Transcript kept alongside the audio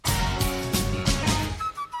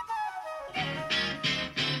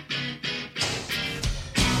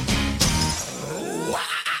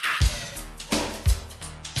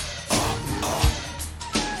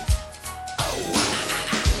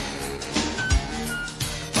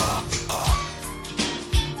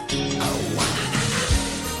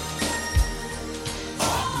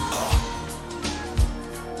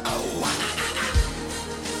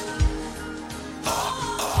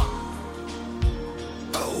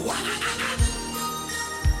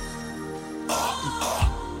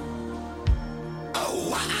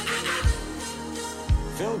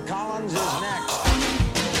Collins is next.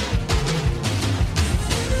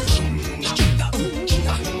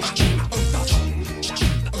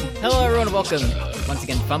 Hello, everyone, and welcome once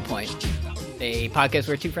again to Fun Point, a podcast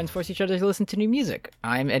where two friends force each other to listen to new music.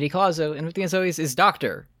 I'm Eddie Colazo, and with me as always is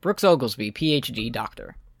Dr. Brooks Oglesby, PhD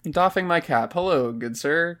doctor. Doffing my cap. Hello, good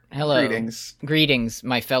sir. Hello. Greetings. Greetings,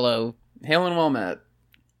 my fellow. Hail and well met.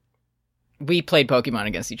 We played Pokemon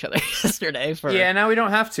against each other yesterday for... Yeah, now we don't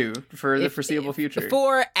have to for the foreseeable future.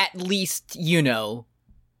 For at least,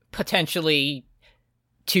 potentially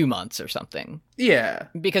 2 months or something. Yeah.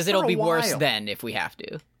 Because it'll be worse while. then if we have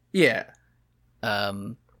to. Yeah.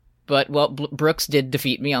 But, well, Brooks did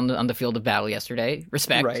defeat me on the field of battle yesterday.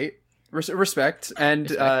 Respect. Right. Respect. And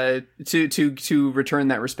to return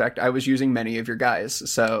that respect, I was using many of your guys,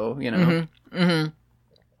 so, you know. Mm-hmm.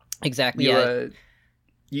 Exactly,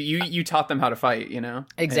 You taught them how to fight, you know?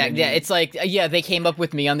 Exactly. Yeah, it's like, they came up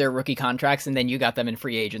with me on their rookie contracts, and then you got them in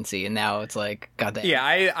free agency, and now it's like, goddamn. Yeah,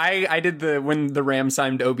 I did when the Rams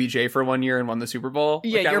signed OBJ for 1 year and won the Super Bowl.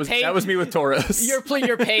 Yeah, like, that was me with Tauros.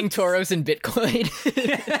 You're paying Tauros in Bitcoin.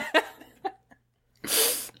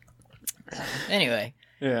 Anyway.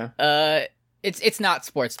 Yeah. It's not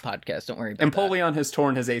sports podcast. Don't worry about that. Empoleon has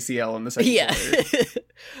torn his ACL in the second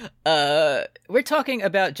quarter. We're talking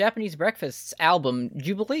about Japanese Breakfast's album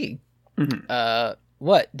Jubilee. Mm-hmm.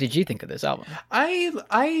 What did you think of this album?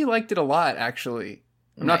 I liked it a lot, actually.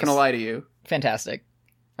 I'm not going to lie to you. Fantastic.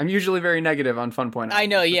 I'm usually very negative on Fun Point. I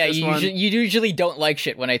know, yeah. You usually don't like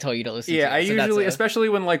shit when I tell you to listen to it. Yeah, I usually, especially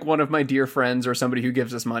when like one of my dear friends or somebody who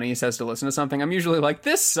gives us money says to listen to something, I'm usually like,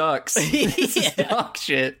 this sucks. This is dog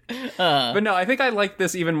shit. But no, I think I like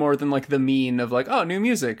this even more than like the mean of like, oh, new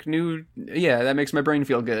music, that makes my brain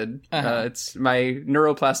feel good. It's my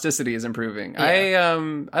neuroplasticity is improving.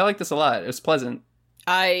 Yeah. I like this a lot. It was pleasant.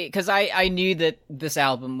 Because I knew that this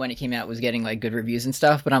album, when it came out, was getting like good reviews and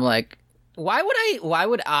stuff, but I'm like, why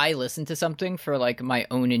would I listen to something for like my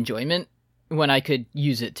own enjoyment when I could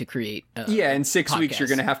use it to create in 6 podcast. weeks you're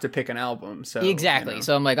gonna have to pick an album, so exactly, you know.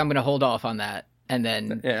 So I'm like, I'm gonna hold off on that and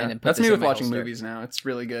then put that's this me in with watching holster. movies now. It's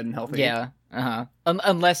really good and healthy.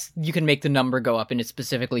 Unless you can make the number go up in a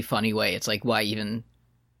specifically funny way, it's like, why even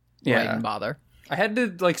bother? I had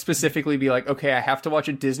to like specifically be like, okay, I have to watch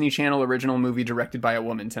a Disney Channel original movie directed by a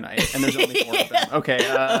woman tonight, and there's only 4 of them. Okay,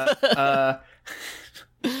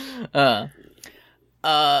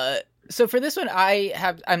 so for this one, I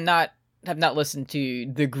have not listened to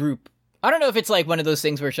the group. I don't know if it's like one of those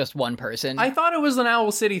things where it's just one person. I thought it was an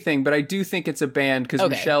Owl City thing, but I do think it's a band because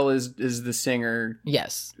Michelle is the singer.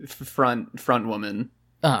 Yes, front woman.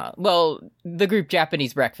 Well, the group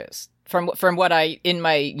Japanese Breakfast. From what in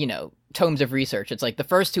my tomes of research, it's like the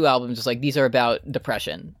first 2 albums is like these are about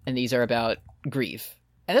depression and these are about grief,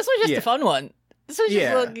 and this was just a fun one. This was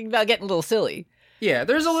just about getting a little silly. Yeah,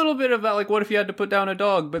 there's a little bit about like what if you had to put down a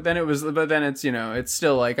dog, but then it's it's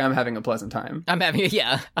still like I'm having a pleasant time.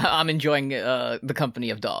 I'm enjoying the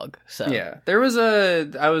company of dog. So yeah,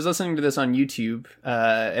 I was listening to this on YouTube,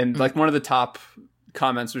 and like one of the top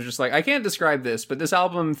comments was just like, I can't describe this, but this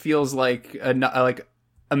album feels like a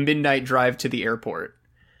midnight drive to the airport,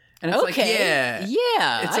 and it's like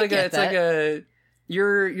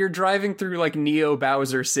you're driving through like Neo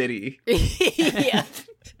Bowser City. Yeah.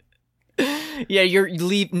 Yeah, you're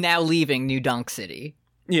leaving New Donk City.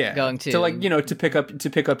 Yeah, going to to pick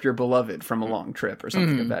up your beloved from a long trip or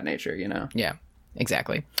something of that nature. Yeah,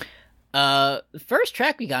 exactly. First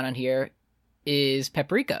track we got on here is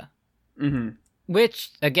Paprika,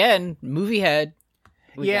 which again, movie head.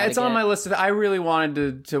 It's on my list. I really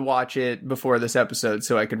wanted to watch it before this episode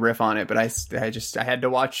so I could riff on it, but I had to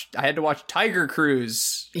watch Tiger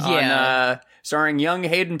Cruise, starring young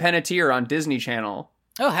Hayden Panettiere on Disney Channel.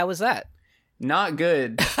 Oh, how was that? Not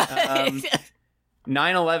good.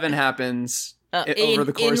 9/11 happens over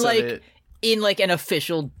the course of it. In like an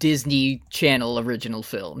official Disney Channel original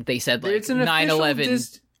film, they said like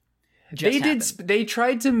 9/11. They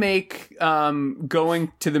tried to make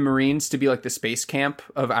going to the Marines to be like the space camp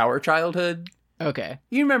of our childhood. Okay.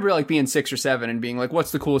 You remember like being 6 or 7 and being like,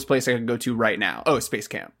 what's the coolest place I could go to right now? Oh, space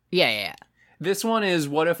camp. Yeah. This one is,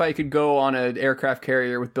 what if I could go on an aircraft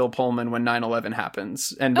carrier with Bill Pullman when 9/11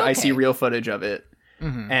 happens, and I see real footage of it,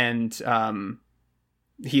 and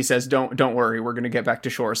he says, "Don't worry, we're going to get back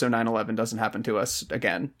to shore, so 9/11 doesn't happen to us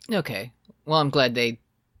again." Okay, well, I'm glad they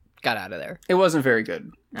got out of there. It wasn't very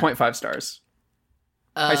good. 0.5 stars.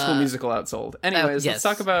 High School Musical outsold. Anyways, let's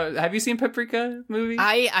talk about. Have you seen Paprika movie?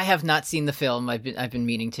 I have not seen the film. I've been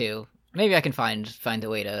meaning to. Maybe I can find a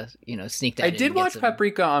way to sneak that. I did watch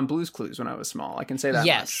Paprika on Blue's Clues when I was small. I can say that.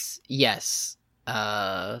 Yes.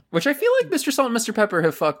 Which I feel like Mr. Salt and Mr. Pepper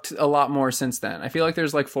have fucked a lot more since then. I feel like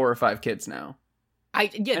there's like 4 or 5 kids now. I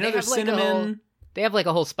know they have like cinnamon. They have like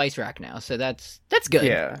a whole spice rack now, so that's good.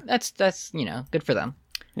 Yeah, that's good for them.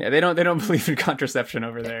 Yeah, they don't believe in contraception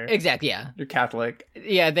over there. Exactly. Yeah, they're Catholic.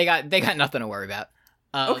 Yeah, they got nothing to worry about.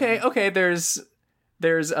 Okay. There's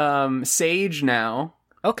sage now.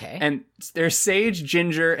 Okay. And there's sage,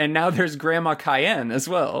 ginger, and now there's Grandma Cayenne as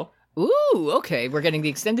well. Ooh, okay. We're getting the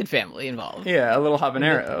extended family involved. Yeah, a little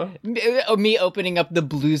habanero. Me opening up the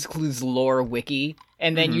Blue's Clues lore wiki,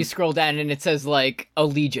 and then you scroll down and it says, like,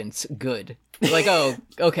 allegiance, good. Like, oh,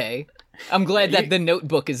 okay. I'm glad that the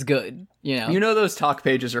notebook is good, you know? You know those talk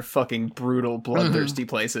pages are fucking brutal, bloodthirsty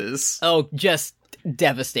places. Oh, just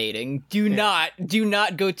devastating. Do not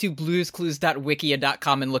go to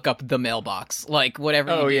bluesclues.wikia.com and look up the mailbox. Like,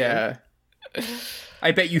 whatever you do. Oh, yeah.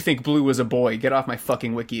 I bet you think Blue was a boy. Get off my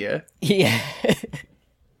fucking Wikia. Yeah.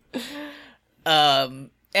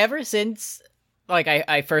 Ever since, like,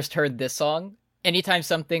 I first heard this song, anytime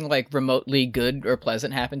something, like, remotely good or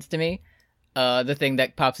pleasant happens to me, the thing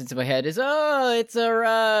that pops into my head is, oh, it's a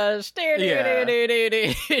rush. Yeah.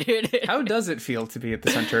 How does it feel to be at the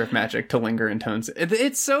center of magic, to linger in tones?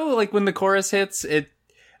 It's so, like, when the chorus hits,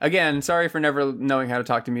 again, sorry for never knowing how to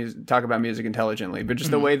talk about music intelligently, but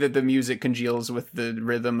just the way that the music congeals with the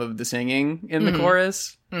rhythm of the singing in the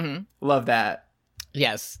chorus. Love that.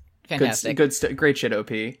 Yes. Fantastic. Great shit,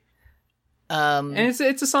 OP. And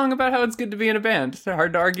it's a song about how it's good to be in a band. It's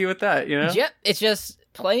hard to argue with that, you know? Yep, it's just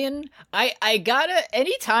playing. I gotta,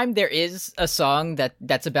 anytime there is a song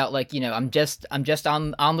that's about, like, you know, I'm just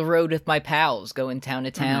on the road with my pals, going town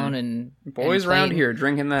to town and boys around here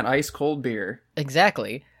drinking that ice cold beer.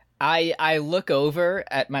 Exactly. I look over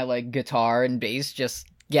at my, like, guitar and bass just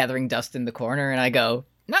gathering dust in the corner, and I go,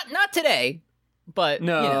 not today, but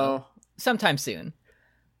no, you know, sometime soon.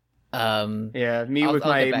 Yeah, me with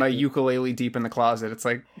my ukulele deep in the closet. It's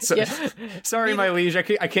like, sorry, my liege,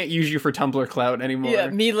 I can't use you for Tumblr clout anymore.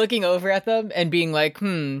 Yeah, me looking over at them and being like,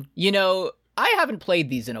 you know, I haven't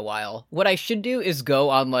played these in a while. What I should do is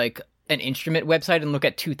go on, like, an instrument website and look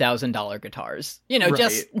at $2,000 guitars. You know,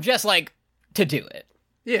 right. just like to do it.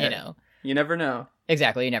 Yeah, you know, you never know.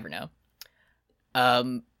 Exactly, you never know.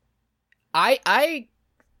 I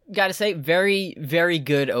gotta say, very, very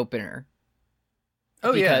good opener.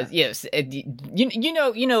 Oh, because, yes,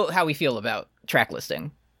 you know how we feel about track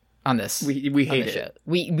listing on this. We hate it. Show.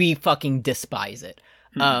 We fucking despise it.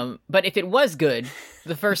 But if it was good,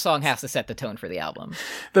 the first song has to set the tone for the album.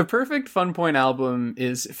 The perfect Fun Point album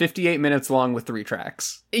is 58 minutes long with 3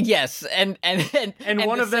 tracks. Yes, and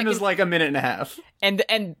one of them is like a minute and a half.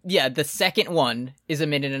 And yeah, the second one is a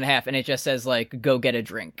minute and a half, and it just says, like, go get a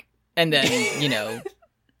drink. And then, you know,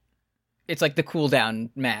 it's like the cool down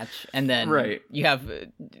match, and then you have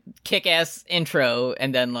kick-ass intro,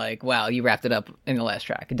 and then, like, wow, you wrapped it up in the last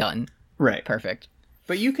track. Done. Right. Perfect.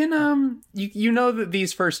 But you can you know that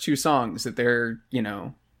these first 2 songs, that they're, you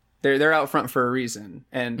know, they're out front for a reason,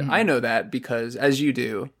 and I know that because, as you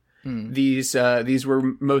do, these were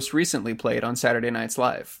most recently played on Saturday Nights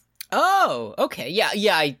Live. Oh, okay.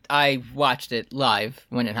 Yeah, I watched it live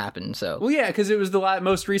when it happened, so. Well, yeah, because it was the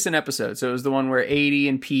most recent episode, so it was the one where Aidy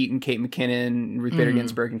and Pete and Kate McKinnon, Ruth Bader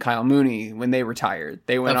Ginsburg, and Kyle Mooney, when they retired,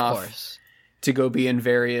 they went off to go be in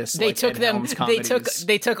various, they took them,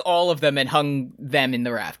 they took all of them and hung them in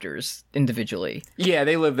the rafters individually. Yeah,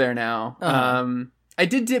 they live there now. I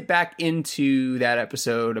did dip back into that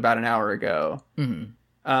episode about an hour ago.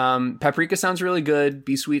 Paprika sounds really good.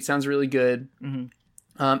 Be Sweet sounds really good.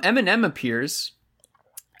 Eminem appears.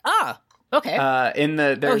 Okay.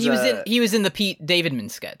 He was in the Pete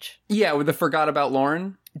Davidman sketch. Yeah, with the Forgot About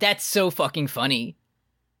Lauren. That's so fucking funny.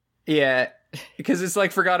 Yeah, because it's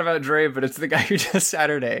like Forgot About Dre, but it's the guy who does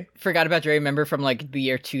Saturday. Forgot About Dre, remember, from, like, the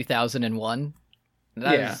year 2001?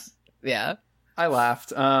 Yeah. I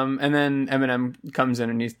laughed. And then Eminem comes in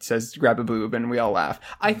and he says, grab a boob, and we all laugh.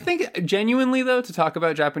 I think, genuinely, though, to talk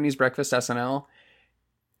about Japanese Breakfast SNL,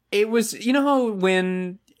 it was, you know how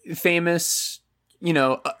when famous, you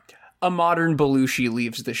know, a modern Belushi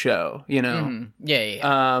leaves the show, you know?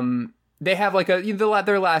 Yeah. They have, like,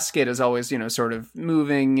 their last skit is always, you know, sort of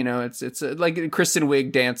moving, you know, it's like Kristen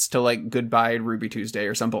Wiig danced to, like, Goodbye Ruby Tuesday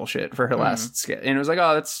or some bullshit for her last skit. And it was like,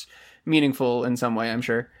 oh, that's meaningful in some way, I'm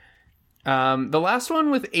sure. The last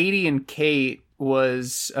one with Aidy and Kate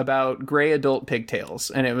was about gray adult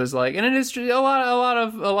pigtails, and it was like, and it is a lot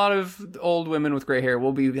of old women with gray hair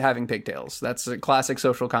will be having pigtails. That's a classic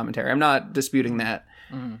social commentary. I'm not disputing that.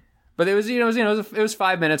 But it was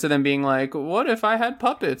 5 minutes of them being like, what if I had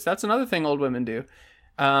puppets? That's another thing old women do.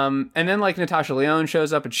 And then like Natasha Lyonne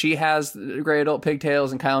shows up and she has gray adult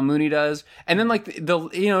pigtails and Kyle Mooney does. And then like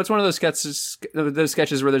it's one of those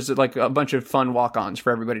sketches where there's like a bunch of fun walk-ons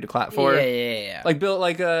for everybody to clap for. Yeah. Like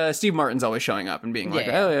Steve Martin's always showing up and being like,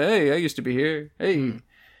 hey, I used to be here. Hey.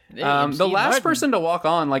 The last person to walk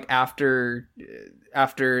on like after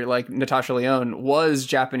like Natasha Lyonne was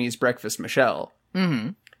Japanese Breakfast Michelle. Mm-hmm.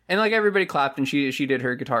 And like everybody clapped and she did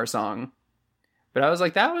her guitar song. But I was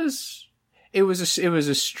like, it was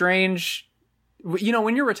a strange,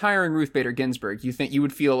 when you're retiring Ruth Bader Ginsburg, you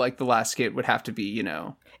would feel like the last skit would have to be,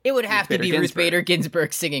 it would have to be Ruth Bader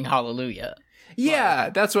Ginsburg singing Hallelujah. Yeah,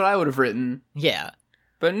 that's what I would have written. Yeah.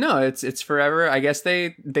 But no, it's forever. I guess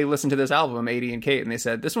they listened to this album, 80 and Kate, and they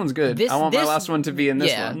said, this one's good. I want my last one to be in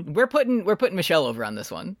this one. We're putting Michelle over on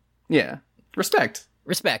this one. Yeah. Respect.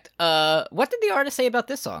 What did the artist say about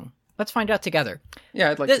this song? Let's find out together.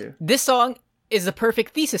 Yeah, I'd like to. This song is the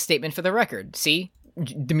perfect thesis statement for the record. See?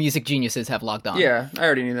 The music geniuses have logged on. Yeah, I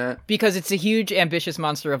already knew that. Because it's a huge, ambitious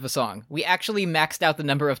monster of a song. We actually maxed out the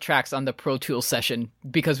number of tracks on the Pro Tools session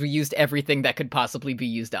because we used everything that could possibly be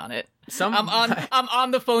used on it. I'm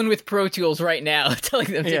on the phone with Pro Tools right now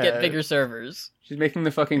telling them to get bigger servers. She's making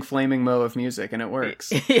the fucking flaming mo of music and it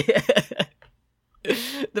works.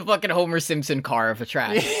 The fucking Homer Simpson car of a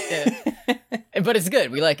track. But it's good.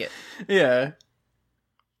 We like it. Yeah.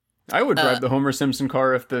 I would drive the Homer Simpson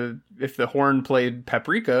car if the horn played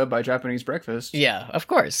Paprika by Japanese Breakfast. Yeah, of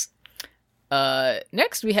course.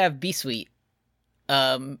 Next we have Be Sweet.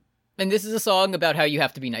 And this is a song about how you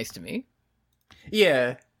have to be nice to me.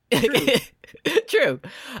 Yeah. True. True.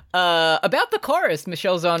 About the chorus,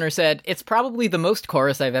 Michelle Zauner said, it's probably the most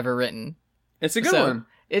chorus I've ever written. It's a good one.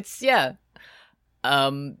 It's, yeah.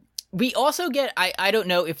 We also get, I don't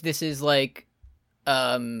know if this is like,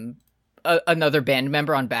 another band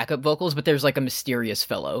member on backup vocals, but there's like a mysterious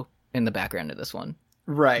fellow in the background of this one.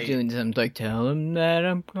 Right. Doing some like, tell him that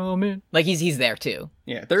I'm coming. Like he's there too.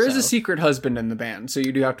 Yeah, there is a secret husband in the band, so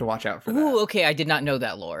you do have to watch out for that. Ooh, okay, I did not know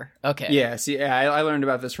that lore. Okay. Yeah, see, I learned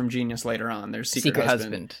about this from Genius later on. There's secret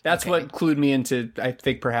husband. That's what clued me into, I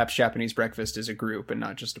think perhaps Japanese Breakfast is a group and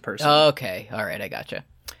not just a person. Okay, all right, I gotcha.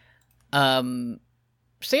 So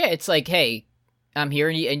yeah, it's like, hey, I'm here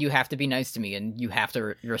and you have to be nice to me and you have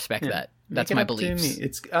to respect that. That's my beliefs.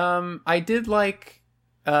 It's I did like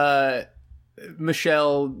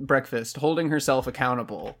Michelle Breakfast holding herself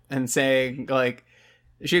accountable and saying, like,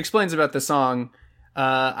 she explains about the song.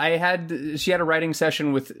 She had a writing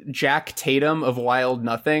session with Jack Tatum of Wild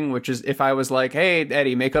Nothing, which is if I was like, hey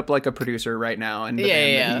Eddie, make up like a producer right now, and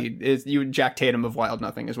Jack Tatum of Wild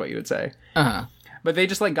Nothing is what you would say. But they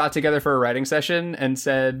just like got together for a writing session and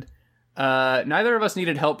said, neither of us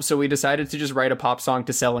needed help, so we decided to just write a pop song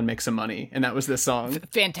to sell and make some money, and that was this song.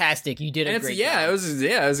 Fantastic, you did a great job. It was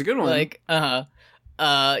a good one. Like, this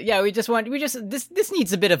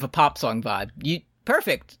needs a bit of a pop song vibe.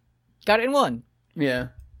 Perfect, got it in one. Yeah,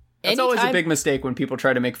 that's always a big mistake when people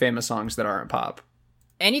try to make famous songs that aren't pop.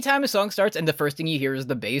 Anytime a song starts and the first thing you hear is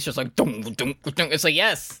the bass, just like dum, dum, dum, it's like,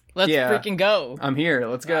 yes, let's freaking go. I'm here.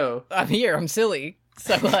 Let's go. I'm here. I'm silly.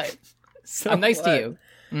 So what? I'm nice to you.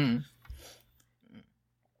 Mm.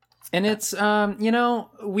 And it's,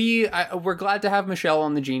 we're glad to have Michelle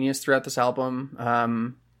on the Genius throughout this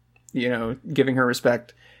album, giving her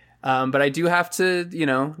respect. But I do have to,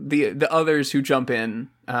 the others who jump in,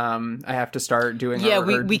 I have to start doing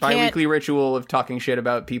our bi-weekly ritual of talking shit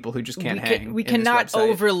about people who just can't hang. We cannot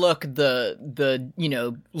overlook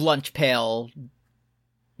the lunch pail,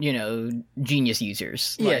 Genius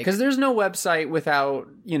users. Yeah, because there's no website without,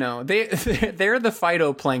 they're the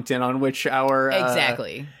phytoplankton on which our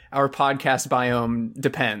podcast biome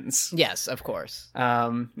depends. Yes, of course.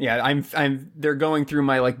 They're going through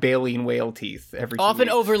my like baleen whale teeth every 2 often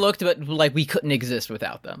weeks. Overlooked, but like we couldn't exist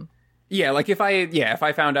without them. Yeah, like if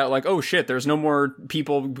I found out like, oh shit, there's no more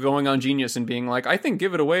people going on Genius and being like, I think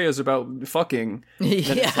Give It Away is about fucking,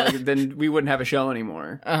 then we wouldn't have a show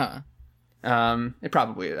anymore. It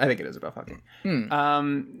probably, I think it is about fucking.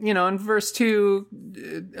 In verse 2,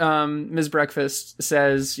 Ms. Breakfast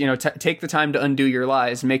says, take the time to undo your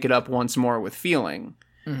lies, make it up once more with feeling.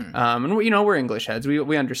 And we're English heads.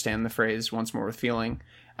 We understand the phrase once more with feeling.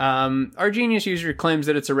 Our Genius user claims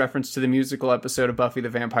that it's a reference to the musical episode of Buffy the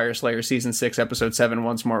Vampire Slayer season 6 episode 7,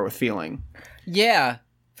 Once More with Feeling. Yeah,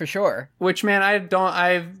 for sure. Which, man,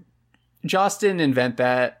 Joss didn't invent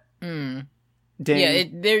that.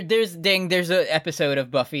 Dang. Yeah, there's an episode of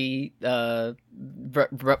Buffy,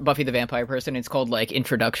 Buffy the Vampire Person. It's called like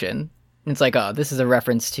Introduction. It's like, oh, this is a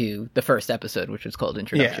reference to the first episode, which was called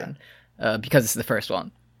Introduction, because it's the first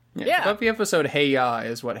one. Yeah. The Buffy episode Hey Ya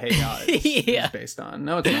is what Hey Ya is, is based on.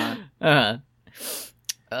 No, it's not.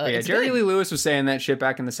 Yeah, Jerry Lee Lewis was saying that shit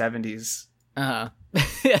back in the 70s.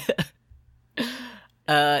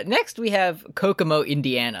 Next we have Kokomo,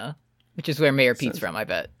 Indiana, which is where Mayor Pete's from, I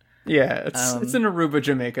bet. Yeah, it's an Aruba,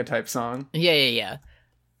 Jamaica type song. Yeah.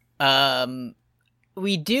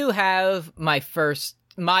 We do have my first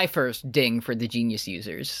ding for the Genius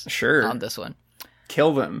users. Sure. On this one.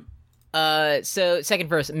 Kill them. So second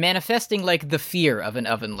verse, manifesting like the fear of an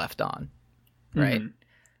oven left on. Right? Mm-hmm.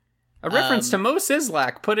 A reference to Mo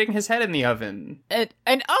Sizlak putting his head in the oven. An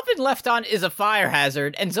oven left on is a fire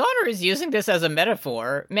hazard, and Zauner is using this as a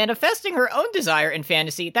metaphor, manifesting her own desire and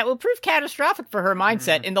fantasy that will prove catastrophic for her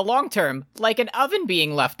mindset in the long term, like an oven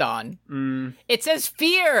being left on. It says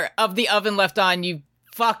fear of the oven left on, you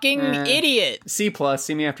fucking idiot. C+,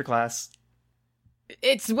 see me after class.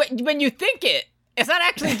 It's when you think it. It's not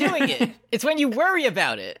actually doing it. It's when you worry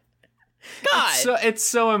about it. God. It's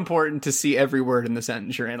so important to see every word in the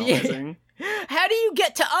sentence you're analyzing. How do you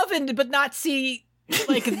get to oven but not see,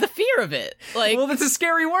 like, the fear of it? Like, well, that's a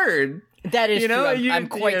scary word. That is true. I'm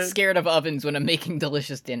quite scared of ovens when I'm making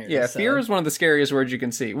delicious dinners. Yeah, fear is one of the scariest words you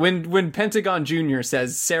can see. When Pentagon Jr.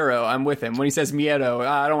 says Cero, I'm with him. When he says Miedo,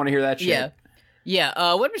 I don't want to hear that shit.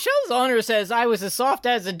 Yeah. When Michelle's owner says, I was as soft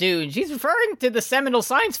as a dune, she's referring to the seminal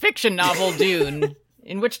science fiction novel Dune,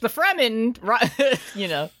 in which the Fremen,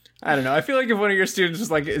 I don't know. I feel like if one of your students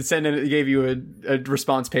was like gave you a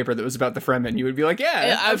response paper that was about the Fremen, you would be like,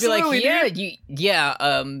 yeah, I'd be like,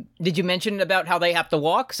 yeah, did you mention about how they have to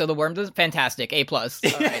walk? So the worm does fantastic. A+. All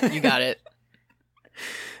right, you got it.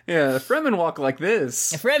 Yeah, the Fremen walk like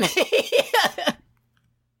this.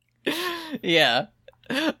 Yeah.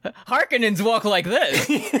 Harkonnens walk like this.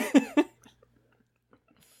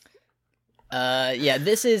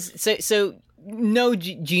 This is so. No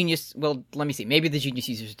genius. Well, let me see. Maybe the Genius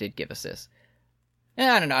users did give us this.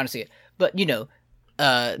 I don't know, honestly. But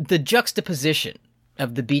the juxtaposition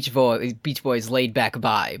of the Beach Boys laid back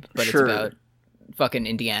vibe, but It's about fucking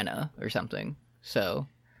Indiana or something. So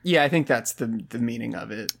yeah, I think that's the meaning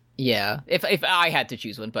of it. Yeah, if I had to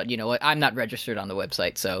choose one, but you know what? I'm not registered on the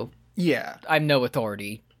website, so yeah, I'm no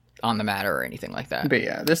authority on the matter or anything like that. But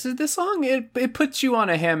yeah, this song, it puts you on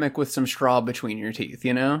a hammock with some straw between your teeth,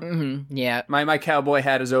 you know? Mm-hmm, yeah. My cowboy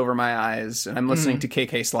hat is over my eyes, and I'm listening to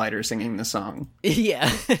KK Slider singing the song.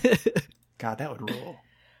 Yeah. God, that would rule.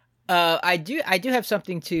 I do have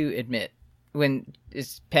something to admit. When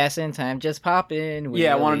it's passing time, just popping wheelies.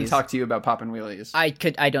 Yeah, I wanted to talk to you about popping wheelies.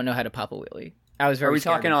 I don't know how to pop a wheelie. I was very Are we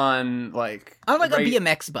talking on, like... On, like, a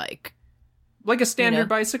BMX bike. Like a standard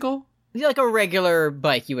bicycle? Like a regular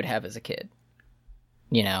bike you would have as a kid,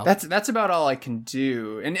 That's about all I can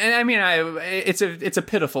do, and I mean, it's a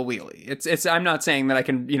pitiful wheelie. It's I'm not saying that I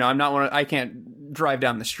can, I can't drive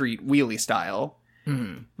down the street wheelie style.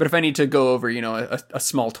 Mm-hmm. But if I need to go over, a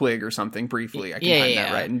small twig or something briefly, I can time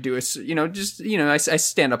that right and do I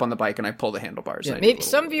stand up on the bike and I pull the handlebars. Yeah, maybe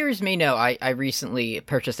some viewers may know I recently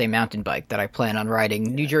purchased a mountain bike that I plan on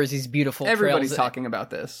riding New Jersey's beautiful Everybody's trails talking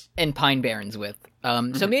about this. And Pine Barrens with.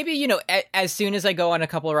 So maybe, as soon as I go on a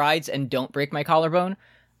couple of rides and don't break my collarbone,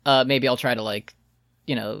 maybe I'll try to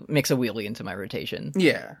mix a wheelie into my rotation.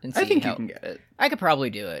 Yeah, I think you can get it. I could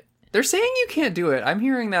probably do it. They're saying you can't do it. I'm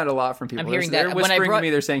hearing that a lot from people. I'm hearing that. They're whispering to me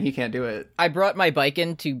they're saying he can't do it. I brought my bike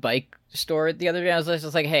into Bike Store the other day. I was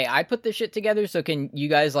just like, hey, I put this shit together, so can you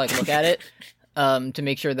guys look at it to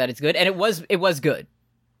make sure that it's good? And it was good.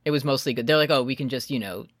 It was mostly good. They're like, oh, we can just,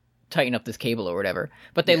 tighten up this cable or whatever.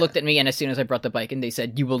 But they looked at me, and as soon as I brought the bike in, they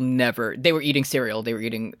said, you will never... They were eating cereal. They were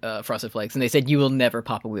eating Frosted Flakes, and they said, you will never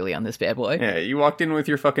pop a wheelie on this bad boy. Yeah, you walked in with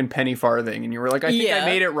your fucking penny farthing, and you were like, I think I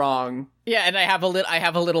made it wrong. Yeah, and I have a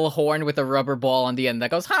little horn with a rubber ball on the end that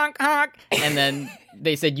goes honk, honk. And then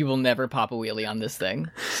they said, you will never pop a wheelie on this thing.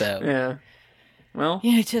 So... Yeah. Well...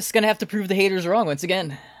 Yeah, just gonna have to prove the haters wrong once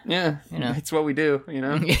again. Yeah, it's what we do,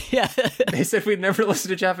 Yeah. They said we'd never listen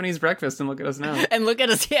to Japanese Breakfast, and look at us now. And look at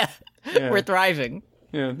us, yeah. We're thriving.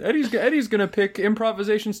 Yeah, Eddie's gonna pick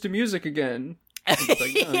improvisations to music again. I'm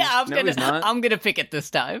gonna pick it this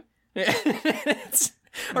time.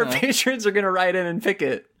 Our patrons are gonna write in and pick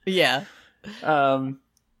it. Yeah.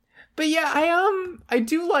 But yeah, I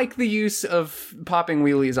do like the use of popping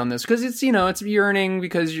wheelies on this because it's it's yearning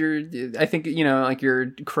because I think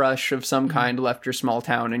your crush of some kind left your small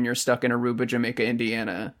town and you're stuck in Aruba, Jamaica,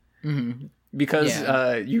 Indiana. Mm-hmm. Because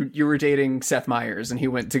you were dating Seth Meyers and he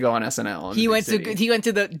went to go on SNL. He went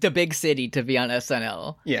to the big city to be on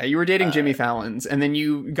SNL. Yeah, you were dating Jimmy Fallon's, and then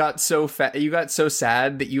you got so sad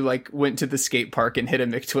that you went to the skate park and hit a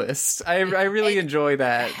McTwist. I really enjoy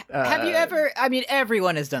that. Have you ever? I mean,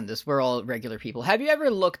 everyone has done this. We're all regular people. Have you ever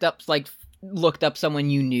looked up looked up someone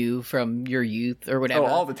you knew from your youth or whatever. Oh,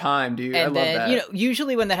 all the time, dude. And I love then, that. you know,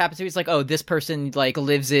 usually when that happens to me, it's like, oh, this person like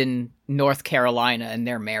lives in North Carolina and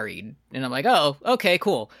they're married. And I'm like, oh, okay,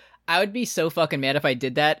 cool. I would be so fucking mad if I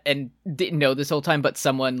did that and didn't know this whole time, but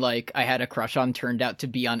someone like I had a crush on turned out to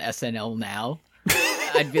be on SNL now.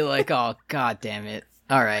 I'd be like, oh, god damn it.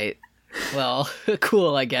 All right. Well,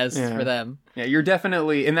 cool, I guess, for them. Yeah, you're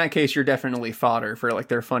definitely, in that case, you're definitely fodder for like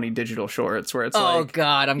their funny digital shorts where it's like, oh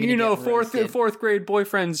god, I'm gonna get fourth grade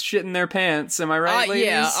boyfriends shitting their pants. Am I right, ladies?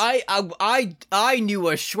 Yeah, I knew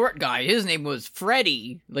a short guy. His name was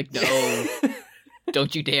Freddie. Like, no,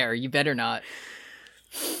 don't you dare. You better not.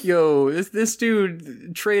 Yo, this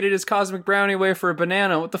dude traded his cosmic brownie away for a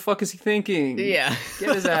banana. What the fuck is he thinking? Yeah,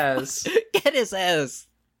 get his ass. Get his ass.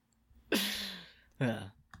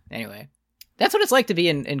 Anyway, that's what it's like to be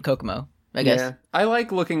in Kokomo, I guess. Yeah. I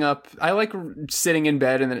like looking up. I like sitting in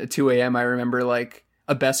bed and then at 2 a.m. I remember like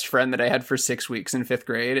a best friend that I had for 6 weeks in 5th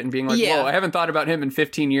grade and being like, whoa, I haven't thought about him in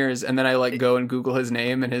 15 years. And then I like go and Google his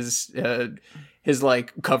name and his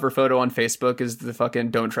like cover photo on Facebook is the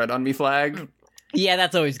fucking "Don't Tread on Me" flag. Yeah,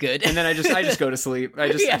 that's always good. And then I just go to sleep.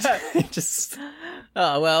 I just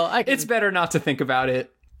oh, well, it's better not to think about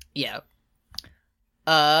it. Yeah.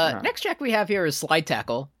 Next track we have here is Slide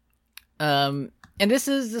Tackle. And this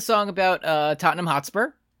is the song about Tottenham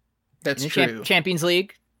Hotspur. That's true. Champions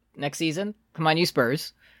League next season. Come on, you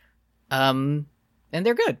Spurs. And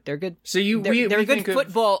they're good. They're good. So they're a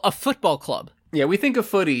good football club. Yeah, we think of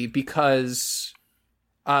footy because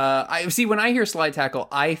I see when I hear slide tackle,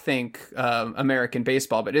 I think American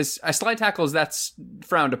baseball, but slide tackles that's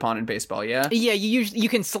frowned upon in baseball. Yeah, yeah. You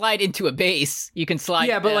can slide into a base. You can slide.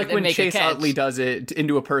 Yeah, but like when Chase Utley does it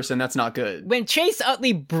into a person, that's not good. When Chase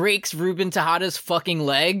Utley breaks Ruben Tejada's fucking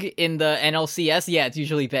leg in the NLCS, yeah, it's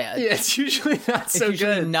usually bad. Yeah, it's usually not so good. It's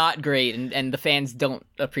usually not great, and the fans don't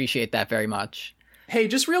appreciate that very much. Hey,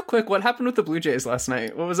 just real quick, what happened with the Blue Jays last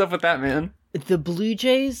night? What was up with that, man? The Blue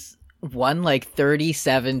Jays won like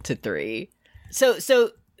 37-3. So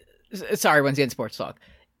sorry, once again, sports talk.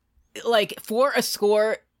 Like, for a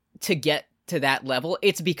score to get to that level,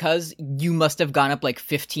 it's because you must have gone up like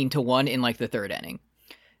 15-1 in like the third inning.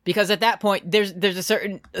 Because at that point, there's a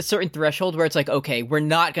certain threshold where it's like, okay, we're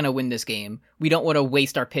not gonna win this game. We don't want to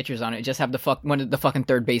waste our pitchers on it. Just have one of the fucking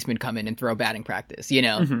third baseman come in and throw batting practice, you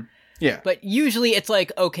know? Mm-hmm. Yeah. But usually it's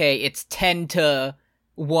like, okay, it's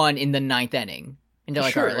 10-1 in the ninth inning. And they're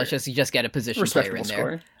like, all right, let's just get a position player in there.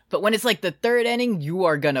 Score. But when it's like the third inning, you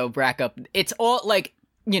are going to rack up. It's all like,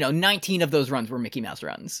 19 of those runs were Mickey Mouse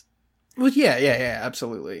runs. Well, yeah,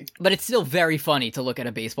 absolutely. But it's still very funny to look at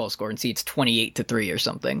a baseball score and see it's 28-3 or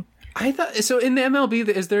something. I thought so. In the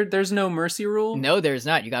MLB, there's no mercy rule? No, there's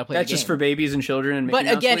not. You got to play. That's the game. Just for babies and children. And Mickey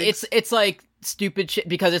but again, Mouse it's like stupid shit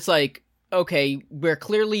because it's like, okay, we're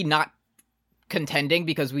clearly not contending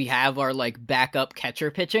because we have our like backup catcher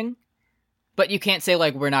pitching. But you can't say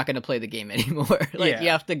like we're not going to play the game anymore. You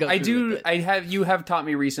have to go. You have taught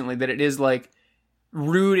me recently that it is like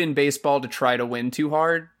rude in baseball to try to win too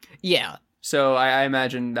hard. Yeah. So I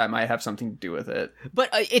imagine that might have something to do with it. But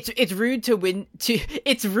it's rude to win.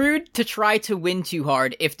 It's rude to try to win too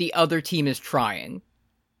hard if the other team is trying.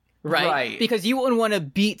 Right. Because you wouldn't want to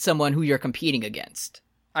beat someone who you're competing against.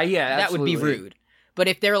 Yeah, that would be rude. But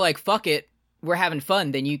if they're like, fuck it, we're having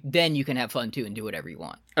fun, then you can have fun too and do whatever you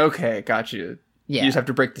want. Okay, got you. Yeah. You just have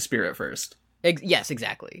to break the spirit first. Yes,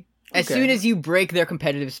 exactly. As soon as you break their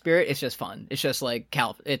competitive spirit, it's just fun. It's just like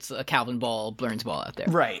it's a Calvin Ball, Blurns Ball out there.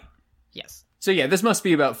 Right. Yes. So yeah, this must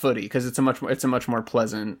be about footy because it's a much more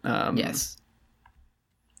pleasant. Yes.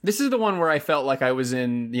 This is the one where I felt like I was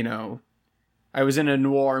in a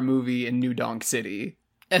noir movie in New Donk City.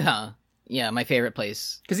 Yeah, my favorite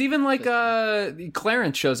place. Because even like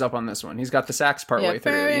Clarence shows up on this one. He's got the sax partway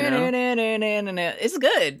through. It's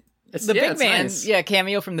good. The Big Man, nice. Yeah,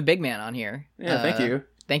 cameo from the Big Man on here. Yeah, thank you.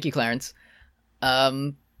 Thank you, Clarence.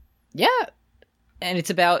 Yeah, and it's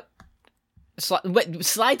about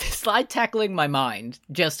slide tackling my mind.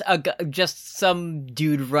 Just some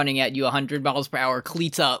dude running at you 100 miles per hour,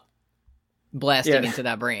 cleats up, blasting into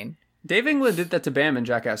that brain. Dave England did that to Bam in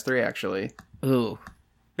Jackass 3, actually. Ooh.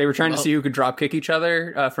 They were trying to see who could drop kick each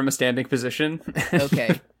other from a standing position.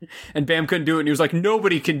 Okay. And Bam couldn't do it, and he was like,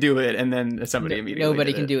 nobody can do it, and then somebody immediately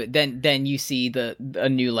Nobody can do it. Then you see a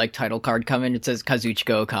new like title card come in, it says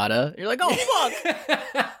Kazuchika Okada. You're like, oh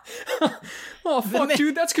fuck! Oh fuck,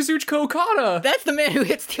 dude, that's Kazuchika Okada! That's the man who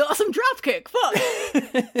hits the awesome drop kick, fuck!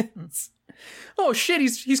 Oh shit,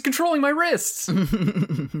 he's controlling my wrists!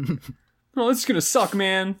 Oh, this is gonna suck,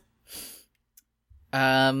 man.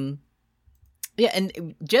 Yeah,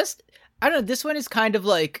 and just, I don't know, this one is kind of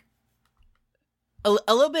like a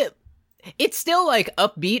little bit, it's still like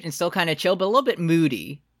upbeat and still kind of chill, but a little bit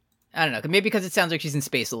moody. I don't know, maybe because it sounds like she's in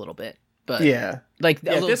space a little bit. But like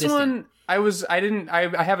a little this distant. one,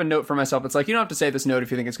 I have a note for myself. It's like, you don't have to say this note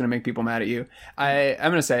if you think it's going to make people mad at you. I'm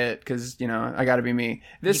going to say it because, you know, I got to be me.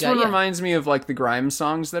 This one reminds me of like the Grimes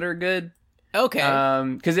songs that are good. Okay.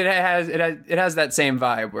 Because it has that same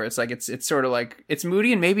vibe where it's like it's sort of like it's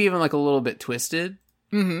moody and maybe even like a little bit twisted.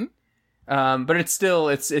 Mm-hmm. But it's still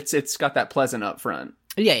it's got that pleasant up front.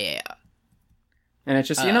 Yeah. And it's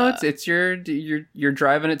just, you know, it's you're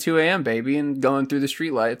driving at 2 a.m., baby, and going through the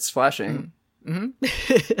streetlights, flashing. Mm-hmm.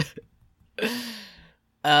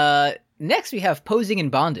 Next we have Posing in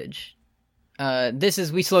Bondage.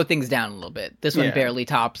 We slow things down a little bit. This one barely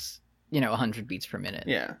tops, 100 beats per minute.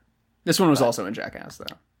 Yeah. This one was also in Jackass, though.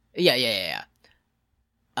 Yeah.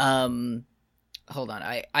 Hold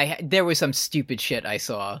on. There was some stupid shit I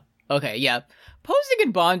saw. Okay, yeah. Posing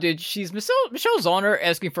in Bondage, she's Michelle Zauner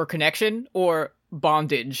asking for connection or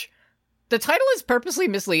bondage. The title is purposely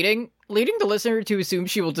misleading, leading the listener to assume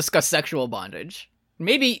she will discuss sexual bondage.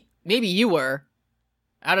 Maybe you were.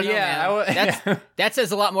 I don't know, man. That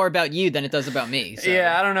says a lot more about you than it does about me. So.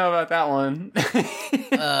 Yeah, I don't know about that one.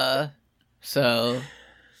 So,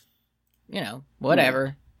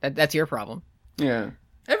 whatever. That's your problem. Yeah.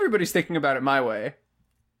 Everybody's thinking about it my way.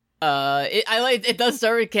 It does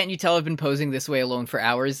start with, can't you tell I've been posing this way alone for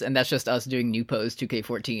hours, and that's just us doing new pose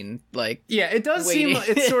 2K14. Like, yeah, it does seem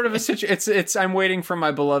it's sort of a situation. It's I'm waiting for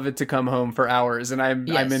my beloved to come home for hours, and I'm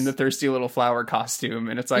in the thirsty little flower costume,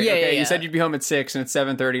 and it's like, you said you'd be home at 6, and it's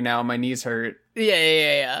 7:30 now, and my knees hurt.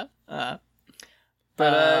 Yeah.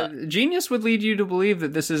 But Genius would lead you to believe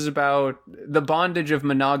that this is about the bondage of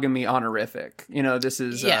monogamy honorific. This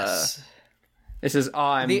is This is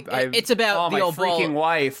it's about my the old freaking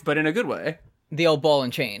wife, but in a good way. The old ball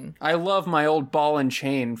and chain. I love my old ball and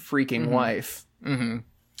chain freaking wife. Mm-hmm.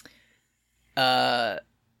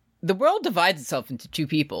 The world divides itself into two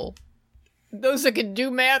people: those that can do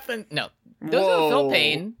math and those who have felt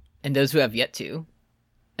pain and those who have yet to.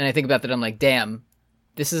 And I think about that, I'm like, damn,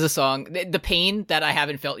 this is a song. The pain that I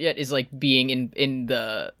haven't felt yet is like being in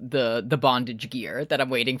the bondage gear that I'm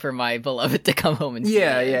waiting for my beloved to come home and see.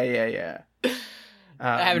 Yeah.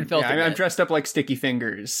 I haven't felt it. I'm dressed up like Sticky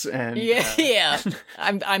Fingers, and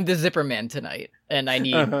I'm the Zipper Man tonight, and I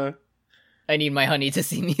need my honey to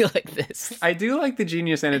see me like this. I do like the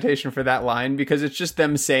Genius annotation for that line because it's just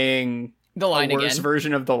them saying the line a worse again.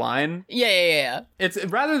 version of the line. Yeah. It's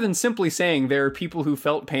rather than simply saying there are people who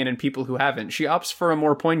felt pain and people who haven't. She opts for a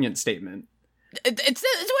more poignant statement. It's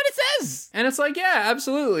what it says, and it's like, yeah,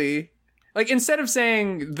 absolutely. Like, instead of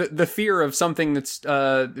saying the fear of something that's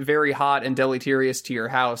very hot and deleterious to your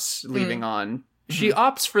house leaving on, she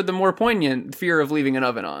opts for the more poignant fear of leaving an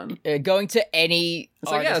oven on. Going to any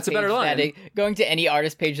it's a better line. Going to any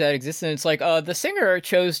artist page that exists, and it's like, the singer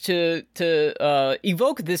chose to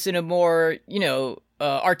evoke this in a more,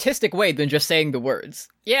 artistic way than just saying the words.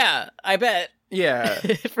 Yeah, I bet. Yeah.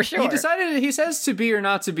 For sure. He says to be or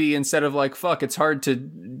not to be instead of like, fuck, it's hard to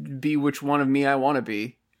be which one of me I want to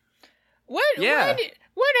be. When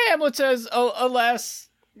Hamlet says, "Oh, alas,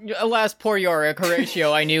 poor Yorick,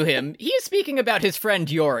 Horatio, I knew him," he is speaking about his friend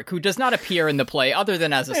Yorick, who does not appear in the play other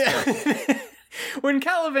than as a slur. When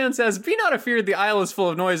Caliban says, "Be not afeard, the isle is full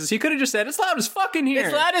of noises," he could have just said, "It's loud as fucking here."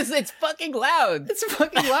 It's fucking loud. It's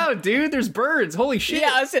fucking loud, dude. There's birds. Holy shit.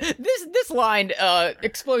 Yeah, this line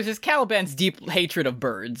exposes Caliban's deep hatred of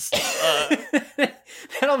birds.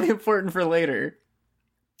 That'll be important for later.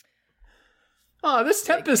 Oh, this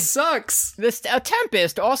Tempest sucks. A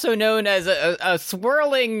Tempest, also known as a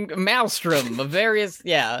swirling maelstrom of various...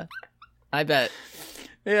 Yeah, I bet.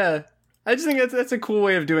 Yeah. I just think that's a cool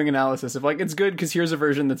way of doing analysis. Of like, it's good because here's a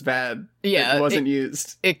version that's bad. Yeah. It wasn't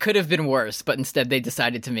used. It could have been worse, but instead they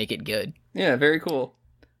decided to make it good. Yeah, very cool.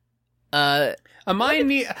 A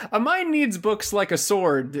mind needs books like a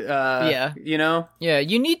sword. Yeah. Yeah,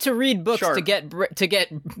 you need to read books to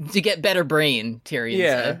get better brain, Tyrion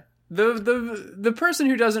said. The person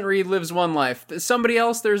who doesn't read lives one life. Somebody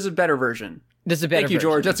else, there's a better version. There's a better version. Thank you,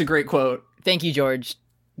 George. That's a great quote. Thank you, George.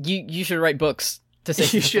 You should write books to say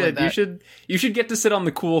you should. Like you should get to sit on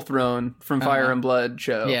the cool throne from Fire and Blood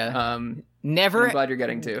show. Yeah. Never. I'm glad you're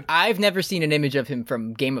getting to. I've never seen an image of him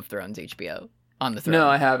from Game of Thrones HBO on the throne. No,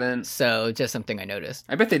 I haven't. So just something I noticed.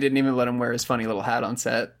 I bet they didn't even let him wear his funny little hat on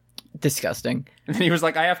set. Disgusting. And then he was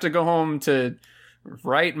like, "I have to go home to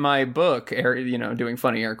write my book," doing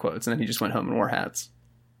funny air quotes, and then he just went home and wore hats.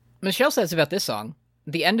 Michelle says about this song,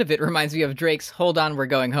 the end of it reminds me of Drake's "Hold On, We're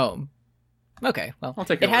Going Home." Okay, well, I'll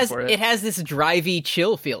take it for it. It has this drivey,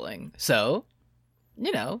 chill feeling, so,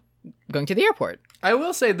 going to the airport. I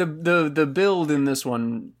will say the build in this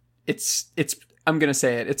one I'm gonna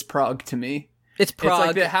say it. It's prog to me. It's prog. It's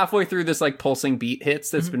like the halfway through this like pulsing beat hits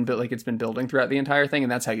that's been it's been building throughout the entire thing,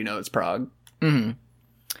 and that's how you know it's prog. Mm-hmm.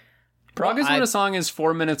 Prog is when a song is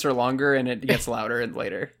 4 minutes or longer, and it gets louder and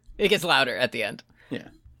later. It gets louder at the end. Yeah.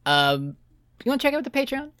 You want to check out the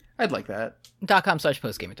Patreon? I'd like that.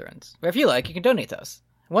 .com/postgameofthrones. Where if you like, you can donate to us.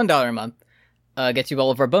 $1 a month gets you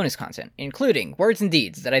all of our bonus content, including Words and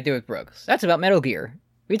Deeds that I do with Brooks. That's about Metal Gear.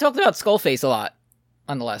 We talked about Skullface a lot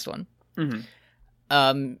on the last one.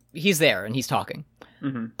 Mm-hmm. He's there and he's talking.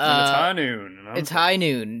 Mm-hmm. And it's high noon. It's high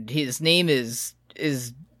noon. His name is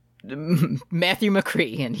Matthew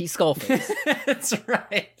McCree, and he's Skullface. That's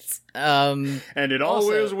right. And it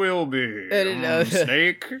always will be.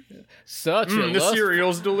 Snake. Such a the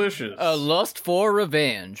cereal's delicious. A lust for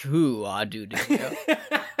revenge. Who I do.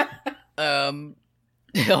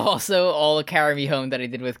 Also, all the Carry Me Home that I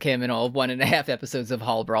did with Kim and all 1.5 episodes of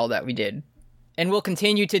Hall Brawl that we did, and we'll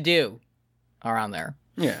continue to do around there.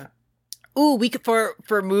 Yeah. Ooh, we could for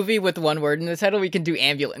a movie with one word in the title, we can do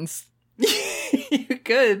ambulance. You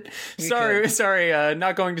could. Sorry,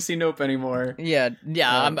 not going to see Nope anymore. Yeah.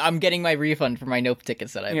 I'm getting my refund for my Nope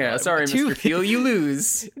tickets that I bought. Yeah, sorry, Mr. Peel, you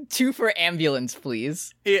lose. 2 for ambulance,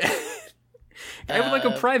 please. Yeah. I would like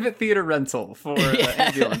a private theater rental for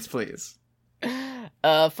ambulance, please.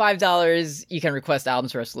 $5, you can request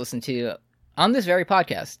albums for us to listen to on this very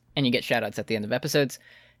podcast, and you get shoutouts at the end of episodes.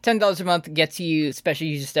 $10 a month gets you special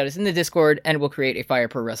user status in the Discord, and we'll create a Fire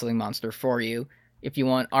Pro Wrestling monster for you. If you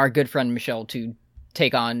want our good friend Michelle to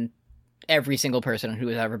take on every single person who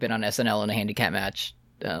has ever been on SNL in a handicap match,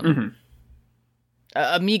 a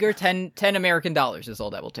meager 10 American dollars is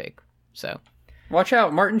all that will take. So, watch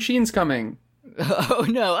out, Martin Sheen's coming. Oh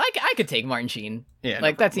no, I could take Martin Sheen. Yeah,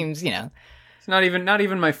 like that seems, It's not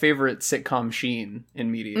even my favorite sitcom Sheen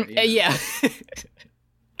in media. Yeah.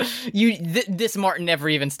 This Martin never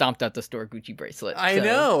even stomped out the store Gucci bracelet. I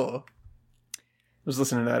know. I was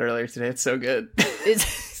listening to that earlier today. It's so good.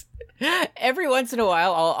 Every once in a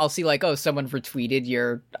while, I'll see like, oh, someone retweeted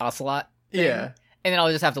your Ocelot thing, yeah, and then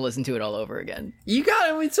I'll just have to listen to it all over again. You got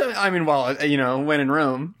it. When in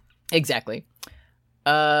Rome. Exactly.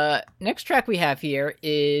 Next track we have here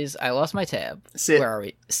is I Lost My Tab. Sit. Where are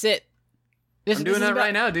we? Sit. I'm doing that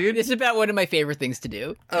right now, dude. This is about one of my favorite things to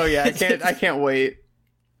do. Oh yeah, I can't wait.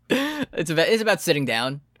 It's about sitting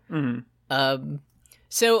down. Mm-hmm.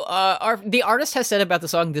 So the artist has said about the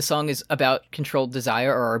song, this song is about controlled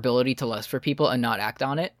desire or our ability to lust for people and not act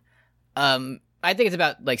on it. I think it's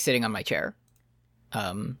about like sitting on my chair.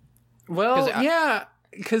 Because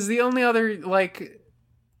the only other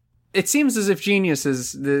it seems as if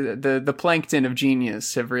geniuses, the plankton of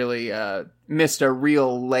genius, have really missed a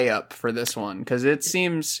real layup for this one, because it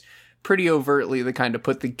seems pretty overtly the kind of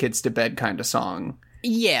put the kids to bed kind of song.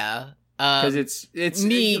 Yeah. Because it's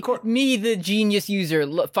me, the genius user,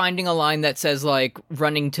 finding a line that says like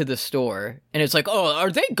running to the store, and it's like, oh,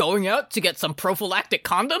 are they going out to get some prophylactic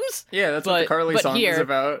condoms? Yeah, that's what the Carly song is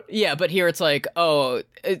about. Yeah, but here it's like, oh,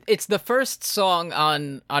 it's the first song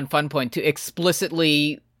on Funpoint to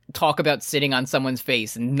explicitly talk about sitting on someone's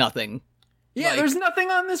face and nothing. Yeah, there's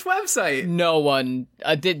nothing on this website. No one.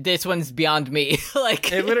 This one's beyond me.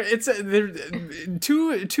 It's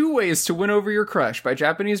two ways to win over your crush by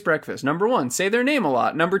Japanese Breakfast. Number 1, say their name a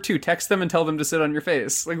lot. Number 2, text them and tell them to sit on your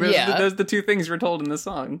face. Those are the 2 things we're told in this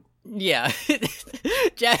song. Yeah,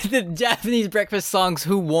 the Japanese Breakfast songs.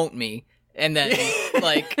 Who won't me? And then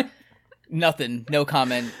nothing, no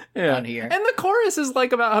comment on here. And the chorus is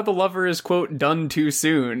about how the lover is quote done too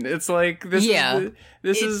soon. It's like this. Yeah,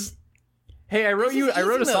 this is. Hey, I wrote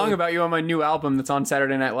a song about you on my new album that's on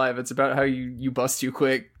Saturday Night Live. It's about how you bust too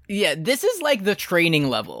quick. Yeah, this is like the training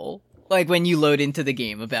level. Like when you load into the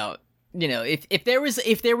game about, if there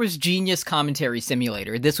was Genius Commentary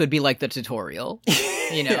Simulator, this would be like the tutorial.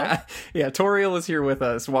 Yeah, Toriel is here with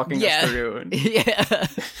us, walking us through. Yeah.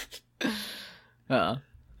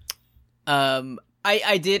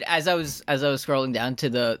 I did, as I was scrolling down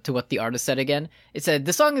to what the artist said again, it said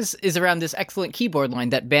the song is around this excellent keyboard line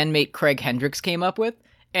that bandmate Craig Hendricks came up with,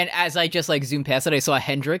 and as I just zoomed past it, I saw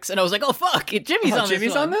Hendricks, and I was like, oh fuck, Jimmy's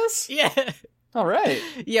on this. Yeah. All right.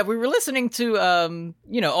 Yeah, we were listening to All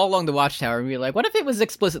Along the Watchtower, and we were like, what if it was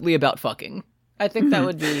explicitly about fucking? I think that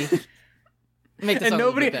would be make the song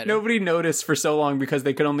nobody noticed for so long because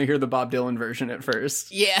they could only hear the Bob Dylan version at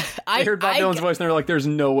first. Yeah, I heard Bob Dylan's voice and they were like, "There's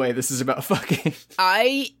no way this is about fucking."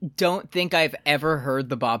 I don't think I've ever heard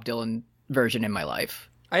the Bob Dylan version in my life.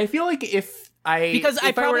 I feel like if I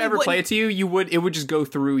were to ever play it to you, it would just go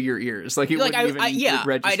through your ears, like it wouldn't even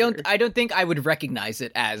register. I don't think I would recognize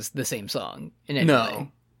it as the same song in any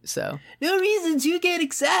way. So no reason to get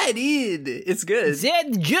excited. It's good.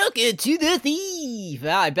 Send the Joker to the thief.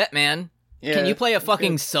 I bet, man. Yeah, can you play a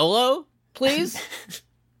fucking solo, please?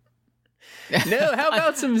 No, how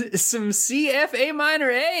about some C, F, A minor,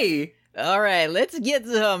 A? All right, let's get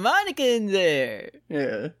the harmonica in there.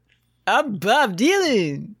 Yeah. I'm Bob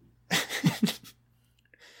Dylan.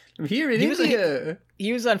 I'm here in India.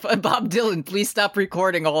 He was on Bob Dylan. Please stop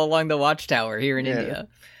recording all along the Watchtower here in India.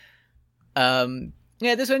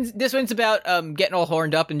 Yeah, this one's about getting all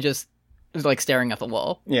horned up and just like staring at the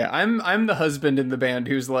wall. Yeah, I'm the husband in the band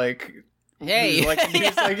who's like, hey,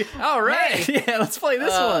 who's like, all right, hey. Yeah, let's play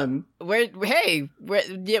this one. So where'd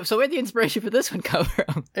the inspiration for this one come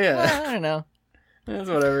from? Yeah, well, I don't know. That's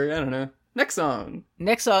whatever. I don't know. Next song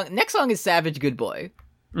is Savage Good Boy.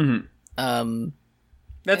 Mm-hmm.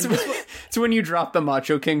 That's it's when you drop the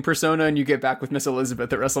Macho King persona and you get back with Miss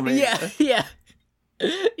Elizabeth at WrestleMania. Yeah.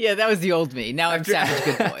 Yeah, that was the old me. Now I'm Savage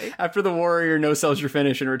Good Boy. After the Warrior no-sells your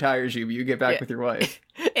finish and retires you, but you get back with your wife.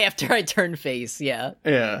 After I turn face, yeah.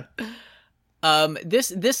 Yeah.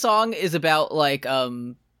 This song is about like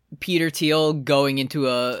Peter Thiel going into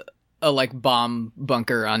a like bomb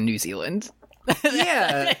bunker on New Zealand.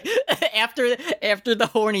 Yeah. After the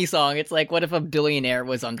horny song, it's like, what if a billionaire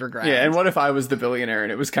was underground? Yeah, and what if I was the billionaire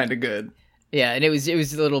and it was kind of good? Yeah, and it was a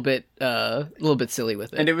little bit silly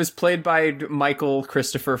with it. And it was played by Michael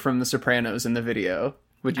Christopher from The Sopranos in the video.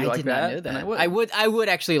 Would you like that? I did not know that. I would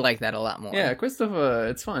actually like that a lot more. Yeah, Christopher,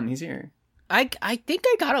 it's fun. He's here. I think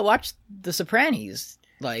I gotta watch The Sopranos.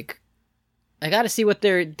 Like, I gotta see what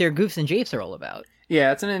their goofs and japes are all about.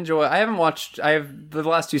 Yeah, it's an I haven't watched. I have the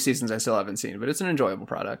last 2 seasons. I still haven't seen, but it's an enjoyable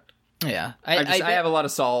product. Yeah, I have a lot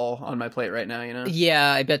of Saul on my plate right now. You know.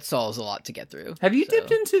 Yeah, I bet Saul's a lot to get through. Have you dipped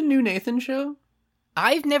into new Nathan show?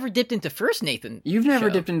 I've never dipped into first Nathan. You've never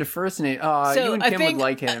dipped into first Nathan. Oh, so you and Kim would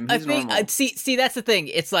like him. He's normal. See, that's the thing.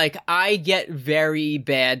 It's like I get very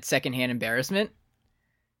bad secondhand embarrassment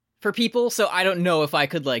for people, so I don't know if I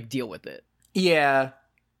could like deal with it. Yeah.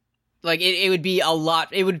 Like, it would be a lot.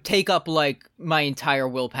 It would take up, like, my entire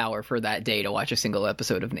willpower for that day to watch a single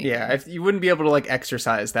episode of Nathan. Yeah, if you wouldn't be able to, like,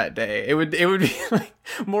 exercise that day. It would be, like,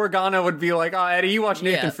 Morgana would be like, oh, Eddie, you watch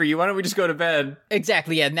Nathan for you. Why don't we just go to bed?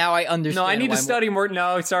 Exactly, yeah. Now I understand. No, I need to study more.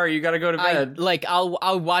 No, sorry, you gotta go to bed.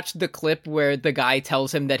 I'll watch the clip where the guy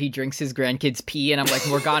tells him that he drinks his grandkids' pee, and I'm like,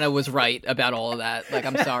 Morgana was right about all of that. Like,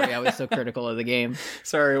 I'm sorry I was so critical of the game.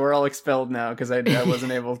 Sorry, we're all expelled now, because I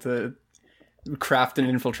wasn't able to craft an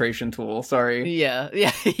infiltration tool. Sorry. Yeah.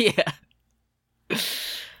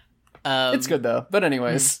 It's good though. But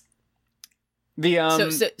anyways,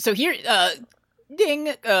 the so here, ding,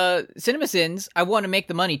 CinemaSins. I want to make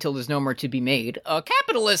the money till there's no more to be made.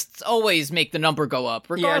 Capitalists always make the number go up.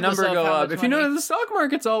 Regardless number of go how up. much If you money. know, the stock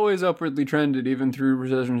market's always upwardly trended, even through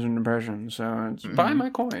recessions and depressions. So it's buy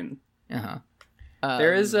my coin.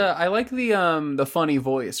 There is I like the funny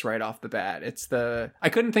voice right off the bat. It's I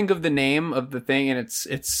couldn't think of the name of the thing, and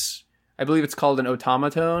it's I believe it's called an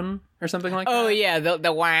automaton or something like that. Oh yeah,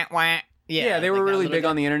 the wah wah. Yeah, they were really big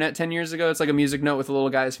on the internet 10 years ago. It's like a music note with a little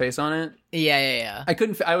guy's face on it. Yeah.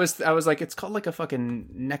 I was like, it's called like a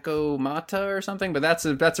fucking Nekomata or something, but that's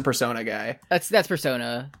a Persona guy. That's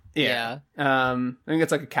Persona. Yeah. I think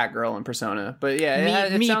it's like a cat girl in Persona. But yeah,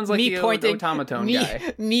 it sounds like the automaton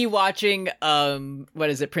guy. Me watching what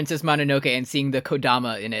is it, Princess Mononoke, and seeing the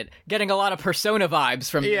Kodama in it, getting a lot of Persona vibes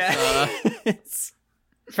from this,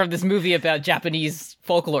 from this movie about Japanese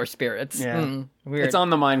folklore spirits. Yeah. Weird. It's on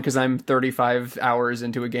the mind because I'm 35 hours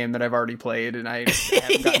into a game that I've already played, and I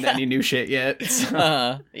haven't gotten any new shit yet.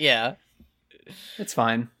 So. Yeah. It's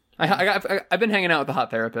fine. I've been hanging out with the hot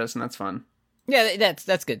therapist, and that's fun. Yeah,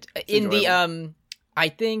 that's good. I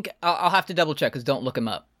think I'll have to double check because don't look him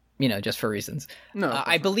up. Just for reasons. No,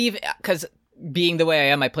 I believe because being the way I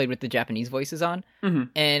am, I played with the Japanese voices on,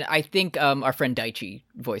 and I think our friend Daichi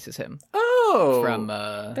voices him. Oh, from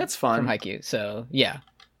that's fun from Haikyuu. So yeah,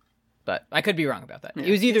 but I could be wrong about that. Yeah.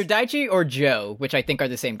 It was either Daichi or Joe, which I think are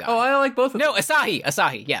the same guy. Oh, I like both of them. No,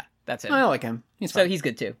 Asahi. Yeah, that's him. I like him. He's fine. So he's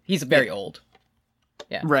good too. He's very old.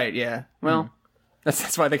 Yeah. Right. Yeah. Well,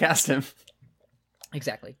 that's why they cast him.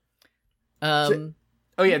 Exactly.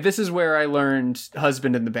 This is where I learned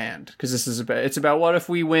husband in the band, because it's about what if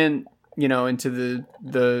we went, into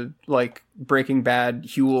the like Breaking Bad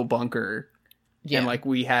Huel bunker, and like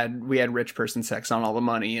we had rich person sex on all the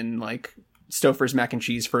money, and like Stouffer's mac and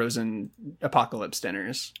cheese frozen apocalypse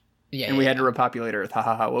dinners. Yeah. And we had to repopulate Earth. Ha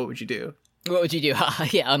ha ha. What would you do? What would you do?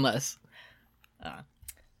 Yeah, unless.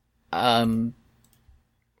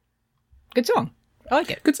 Good song. I like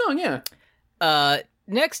it. Good song, yeah.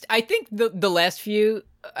 Next, I think the last few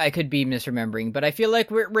I could be misremembering, but I feel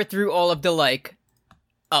like we're through all of the like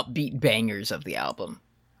upbeat bangers of the album.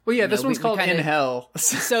 Well, yeah, this one's called In Hell.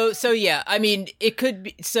 So yeah, I mean, it could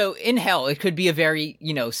be, so In Hell, it could be a very,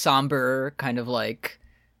 somber kind of like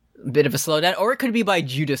bit of a slowdown, or it could be by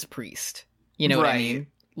Judas Priest. You know what I mean?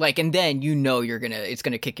 Like, and then it's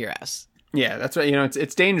gonna kick your ass. Yeah, that's right.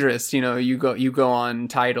 It's dangerous. You go on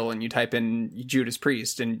Tidal and you type in Judas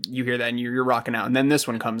Priest and you hear that and you're rocking out, and then this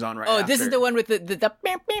one comes on right after. This is the one with the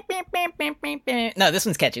No, this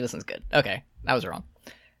one's catchy. This one's good. Okay, I was wrong.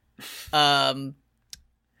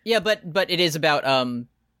 Yeah, but it is about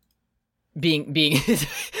being In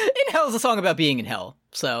Hell is a song about being in hell.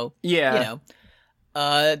 So yeah,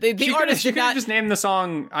 the artist did not just name the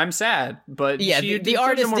song "I'm Sad," but the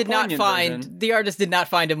artist did not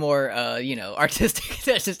find a more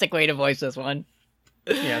artistic way to voice this one.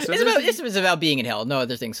 Yeah, so this was about being in hell. No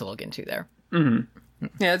other things to look into there. Mm-hmm.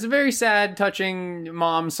 Yeah, it's a very sad, touching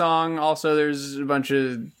mom song. Also, there's a bunch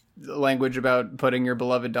of language about putting your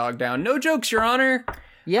beloved dog down. No jokes, Your Honor.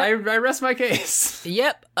 Yeah, I rest my case.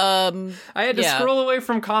 Yep. I had to scroll away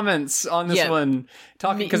from comments on this one,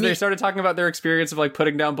 because they started talking about their experience of like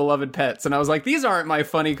putting down beloved pets, and I was like, these aren't my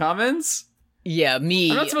funny comments. Yeah, I'm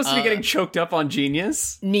not supposed to be getting choked up on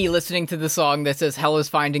Genius. Me listening to the song that says "Hell is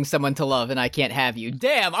finding someone to love, and I can't have you."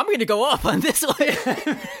 Damn, I'm gonna go off on this one.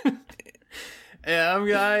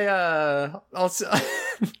 Yeah, I'll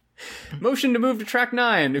motion to move to track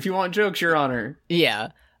 9 if you want jokes, Your Honor. Yeah.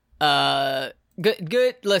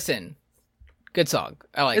 Good. Listen, good song.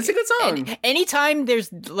 I like it. It's a good song. Anytime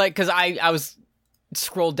there's like, because I was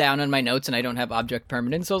scrolled down on my notes and I don't have object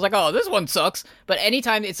permanence, so I was like, oh, this one sucks. But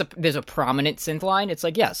anytime there's a prominent synth line, it's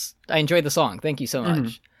like, yes, I enjoyed the song. Thank you so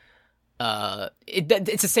much.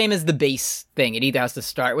 It's the same as the bass thing. It either has to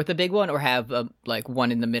start with a big one or have like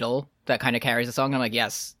one in the middle that kind of carries the song. And I'm like,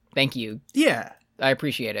 yes, thank you. Yeah, I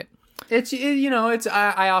appreciate it.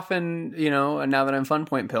 I often, now that I'm fun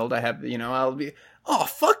point pilled, I have, I'll be, oh,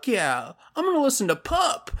 fuck yeah, I'm gonna listen to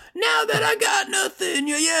Pup now that I got nothing.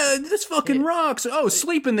 Yeah, this fucking rocks. Oh,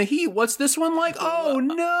 Sleep in the Heat. What's this one like? Oh,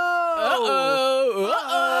 no.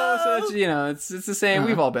 So it's it's the same.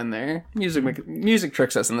 We've all been there. Music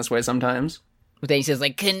tricks us in this way sometimes. But then he says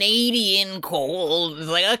like Canadian cold. It's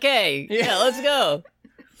like, okay, yeah, let's go.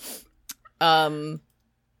 All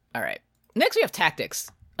right. Next we have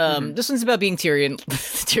Tactics. This one's about being Tyrion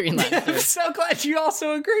Lannister. I'm so glad you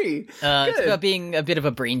also agree. It's about being a bit of a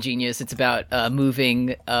brain genius. It's about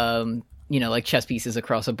moving, like chess pieces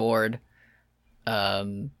across a board,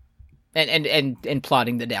 and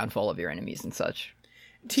plotting the downfall of your enemies and such.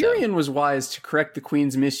 Tyrion was wise to correct the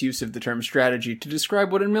Queen's misuse of the term strategy to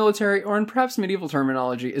describe what in military or in perhaps medieval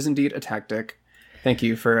terminology is indeed a tactic. Thank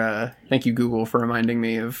you, Google, for reminding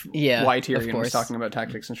me of why Tyrion was talking about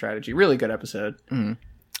tactics and strategy. Really good episode. Mm.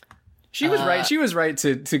 She was right. She was right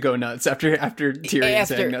to go nuts after Tyrion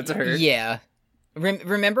saying that to her. Yeah.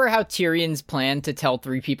 Remember how Tyrion's plan to tell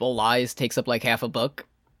 3 people lies takes up like half a book?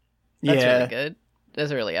 That's really good.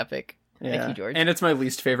 That's really epic. Yeah. Thank you, George. And it's my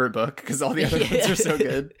least favorite book because all the other ones are so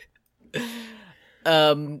good.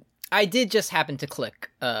 I did just happen to click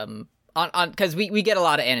on because we get a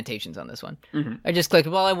lot of annotations on this one. Mm-hmm. I just clicked,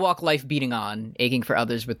 while I walk life beating on, aching for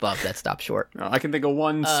others with love that stops short. I can think of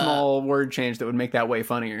one small word change that would make that way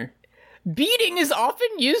funnier. Beating is often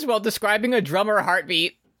used while describing a drum or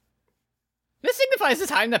heartbeat. This signifies the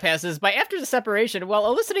time that passes by after the separation while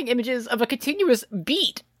eliciting images of a continuous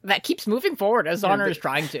beat that keeps moving forward as Honor is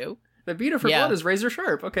trying to. The beat of her blood is razor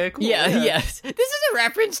sharp. Okay, cool. Yes. This is a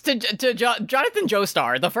reference to Jonathan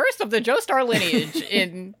Joestar, the first of the Joestar lineage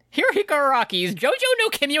in Hirohiko Araki's Jojo no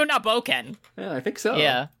Kimyo na Boken. Yeah, I think so.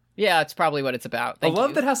 Yeah, it's probably what it's about. A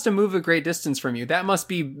love that has to move a great distance from you. That must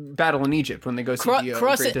be Battle in Egypt when they go see Dio a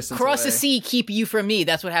great distance Cross away. the sea, keep you from me.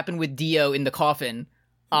 That's what happened with Dio in the coffin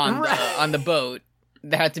on the boat.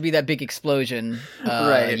 There had to be that big explosion,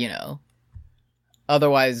 right?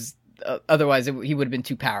 Otherwise, he would have been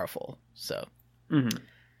too powerful. So,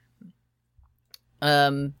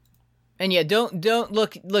 and yeah, don't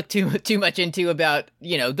look too much into about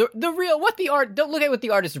the real Don't look at what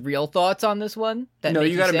the artist's real thoughts on this one.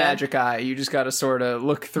 You got a magic eye. You just got to sort of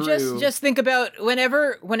look through. Just think about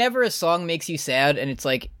whenever a song makes you sad and it's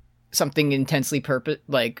like something intensely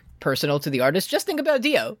personal to the artist. Just think about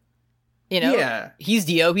Dio. He's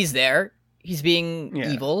Dio. He's there. He's being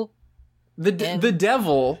evil. The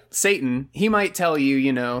devil, Satan, he might tell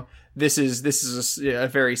you, this is a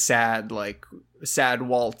very sad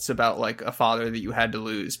waltz about like a father that you had to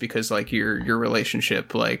lose because like your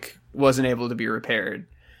relationship like wasn't able to be repaired.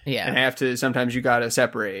 Yeah. And sometimes you gotta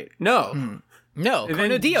separate. No. No. And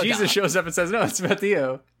then Dio Jesus shows up and says, no, it's about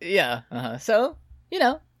Dio. Yeah. So,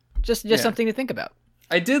 just something to think about.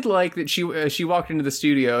 I did like that she walked into the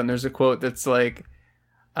studio and there's a quote that's like,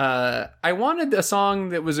 I wanted a song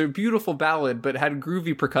that was a beautiful ballad but had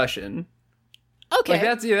groovy percussion. Okay. Like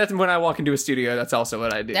that's when I walk into a studio, that's also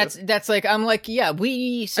what I do. That's like, I'm like, yeah,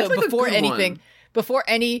 so like before anything, before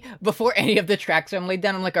any of the tracks are laid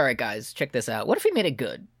down, I'm like, all right, guys, check this out. What if we made it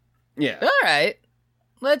good? Yeah. All right.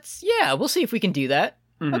 We'll see if we can do that.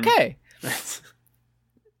 Mm-hmm. Okay. That's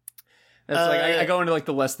like, I go into like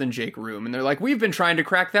the Less Than Jake room and they're like, we've been trying to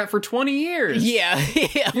crack that for 20 years. Yeah.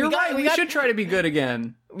 You're right. We should try to be good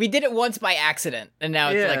again. We did it once by accident and now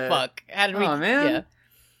it's like, fuck. How did we? Oh, man.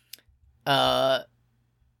 Yeah.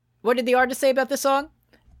 What did the artist say about this song?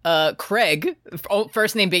 Craig,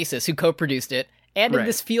 first name basis, who co-produced it, added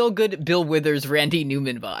this feel-good Bill Withers, Randy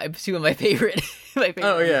Newman vibe. Two of my favorite,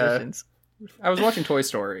 musicians. I was watching Toy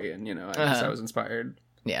Story, and I guess I was inspired.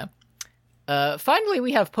 Yeah. Finally,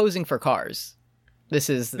 we have Posing for Cars. This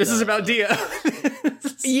is about Dio.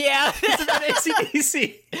 Yeah, it's about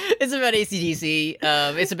AC/DC. It's about AC/DC.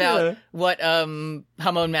 It's about what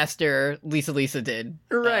Hamon Master Lisa did.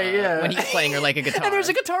 Right, yeah. When he's playing her like a guitar. And there's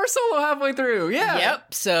a guitar solo halfway through. Yeah.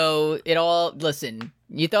 Yep. So listen,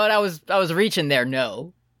 you thought I was reaching there.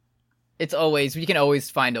 No. You can always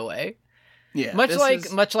find a way. Yeah.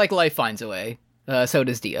 Much like life finds a way. So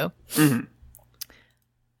does Dio. Mm-hmm.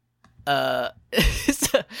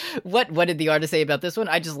 So what did the artist say about this one?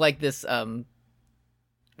 I just like this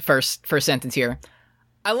first sentence here.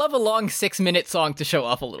 I love a long 6-minute song to show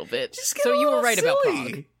off a little bit. So you were right about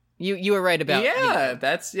prog. You were right about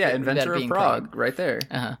that's inventor of prog right there.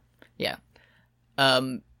 Yeah.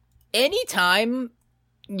 Anytime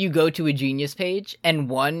you go to a Genius page and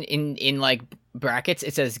one in like brackets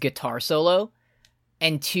it says guitar solo,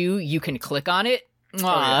 and 2 you can click on it.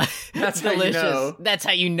 That's delicious. How you know. That's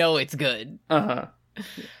how you know it's good. Yeah,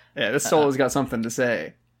 this solo's got something to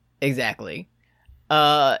say. Exactly.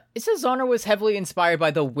 It says Zoner was heavily inspired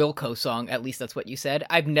by the Wilco song. At least that's what you said.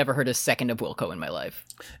 I've never heard a second of Wilco in my life.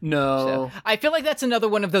 No. So, I feel like that's another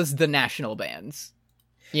one of those The National bands.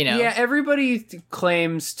 Yeah, everybody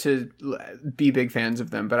claims to be big fans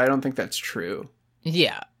of them, but I don't think that's true.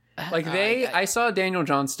 Yeah. Like I saw Daniel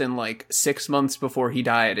Johnston like 6 months before he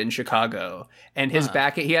died in Chicago, and his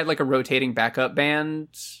he had like a rotating backup band,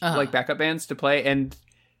 like backup bands to play, and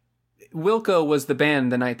Wilco was the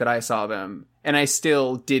band the night that I saw them, and I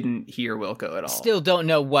still didn't hear Wilco at all. Still don't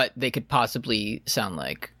know what they could possibly sound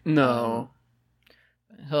like. No.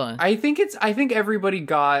 Hold on. I think everybody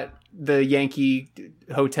got the Yankee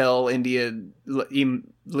Hotel India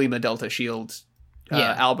Lima Delta Shield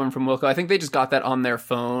album from Wilco. I think they just got that on their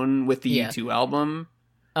phone with the U2 album.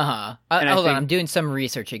 Hold on, I'm doing some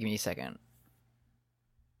research. Give me a second.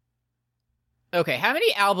 Okay, how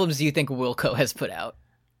many albums do you think Wilco has put out?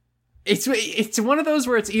 It's one of those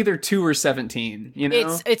where it's either 2 or 17,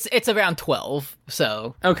 It's around 12,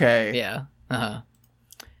 so... Okay. Yeah.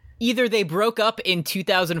 Either they broke up in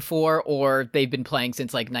 2004 or they've been playing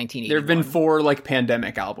since like 1980. There have been 4 like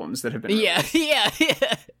pandemic albums that have been released. Yeah.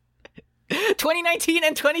 2019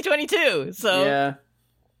 and 2022. So yeah.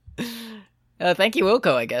 Thank you,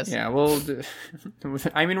 Wilco, I guess. Yeah, well,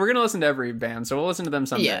 I mean, we're gonna listen to every band, so we'll listen to them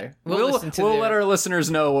someday. Yeah, we'll let our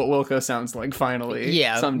listeners know what Wilco sounds like finally.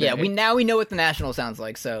 Yeah, someday. Yeah. We know what the National sounds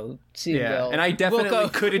like. So and I definitely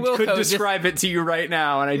could describe it to you right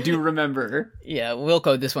now, and I do remember. Yeah,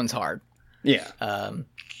 Wilco, this one's hard. Yeah.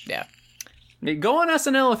 Yeah. Go on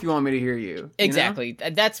SNL if you want me to hear you. Exactly.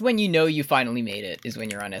 That's when you finally made it. Is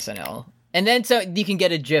when you're on SNL, and then so you can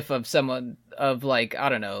get a GIF of someone of like I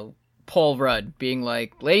don't know. Paul Rudd being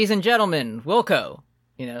like, ladies and gentlemen, Wilco.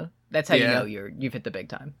 That's how you know you've hit the big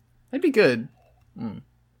time. That'd be good.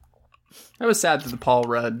 I was sad that the Paul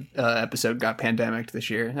Rudd episode got pandemicked this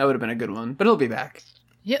year. That would have been a good one, but he'll be back.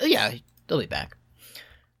 Yeah, he'll be back.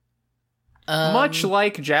 Much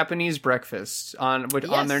like Japanese Breakfast on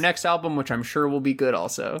their next album, which I'm sure will be good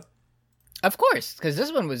also. Of course, because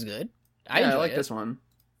this one was good. I like this one.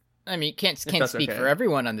 I mean, can't speak for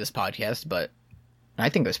everyone on this podcast, but I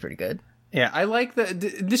think it was pretty good. Yeah, I like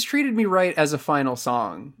this treated me right as a final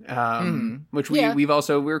song, which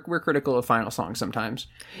we're critical of final songs sometimes.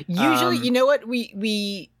 Usually, you know what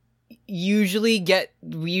we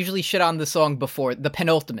usually shit on the song before the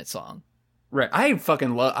penultimate song. Right, I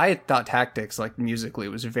thought Tactics like musically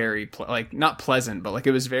was very not pleasant, but like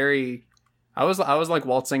it was very. I was like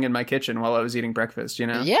waltzing in my kitchen while I was eating breakfast.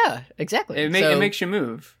 Yeah, exactly. It makes you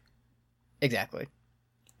move. Exactly.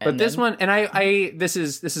 But this one, and this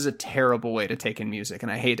is a terrible way to take in music,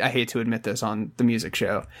 and I hate to admit this on the music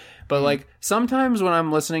show, but like sometimes when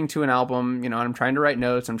I'm listening to an album, and I'm trying to write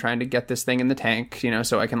notes, I'm trying to get this thing in the tank,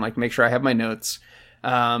 so I can like make sure I have my notes.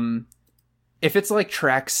 if it's like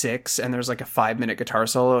track 6 and there's like a 5-minute guitar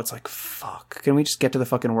solo, it's like, fuck, can we just get to the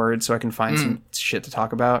fucking words so I can find some shit to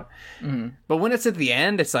talk about? But when it's at the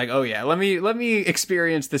end, it's like, oh yeah, let me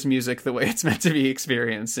experience this music the way it's meant to be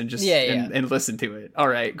experienced and just and listen to it. All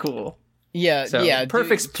right, cool. Yeah, so, yeah.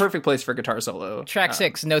 Perfect place for guitar solo. Track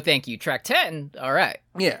 6, no thank you. Track 10, all right.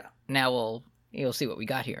 Yeah. Now you'll see what we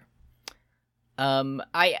got here.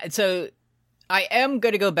 I am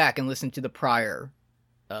going to go back and listen to the prior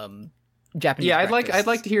Japanese. Yeah, Breakfast. I'd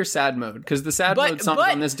like to hear Sad Mode, because the Sad Mode songs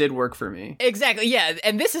on this did work for me. Exactly, yeah,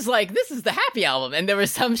 and this is the happy album, and there was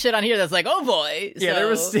some shit on here that's like, oh boy. Yeah, there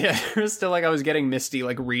was still like I was getting misty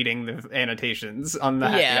like reading the annotations on the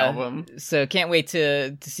happy album. So can't wait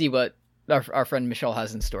to see what our friend Michelle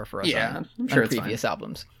has in store for us. Yeah, I'm sure on previous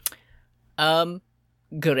albums.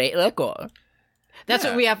 Great record. That's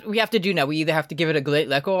what we have to do now. We either have to give it a great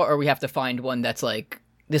record or we have to find one that's like,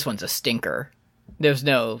 this one's a stinker. There's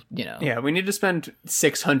no, Yeah, we need to spend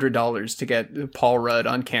 $600 to get Paul Rudd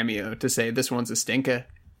on Cameo to say this one's a stinker.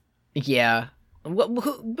 Yeah.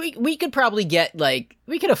 We could probably get, like,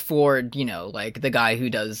 we could afford, like, the guy who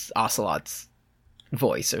does Ocelot's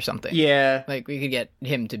voice or something. Yeah. Like, we could get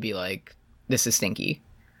him to be like, this is stinky.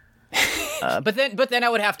 But then I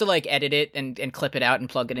would have to, like, edit it and clip it out and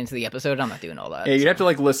plug it into the episode. I'm not doing all that. Yeah, you'd have to,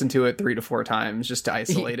 like, listen to it 3 to 4 times just to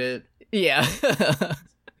isolate it. Yeah.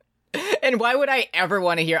 And why would I ever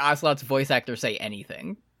want to hear Ocelot's voice actor say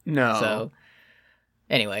anything? No. So,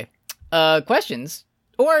 anyway. Questions?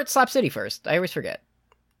 Or Slap City first. I always forget.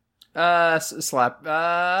 Slap.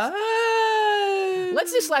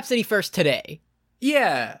 Let's do Slap City first today.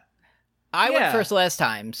 Yeah. I went first last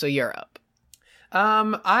time, so you're up.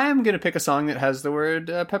 I'm gonna pick a song that has the word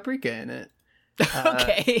paprika in it.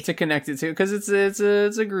 Okay. To connect it to, because it's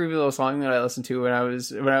a groovy little song that I listened to when I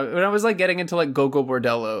was like getting into like Gogo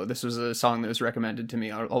Bordello. This was a song that was recommended to me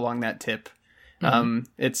along that tip. Mm-hmm.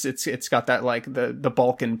 It's got that like the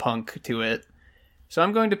Balkan punk to it. So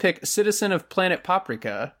I'm going to pick "Citizen of Planet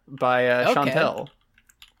Paprika" by Chantel.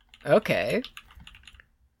 Okay.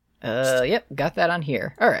 Yep, got that on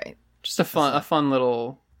here. All right. Just a fun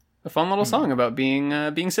little song about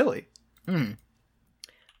being silly.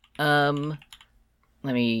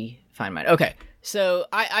 Let me find mine. Okay, so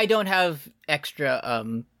I don't have extra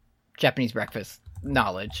Japanese breakfast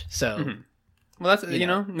knowledge, so. Mm-hmm. Well, that's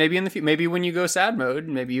maybe in the maybe when you go sad mode,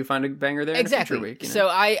 maybe you find a banger there exactly. in the future week. So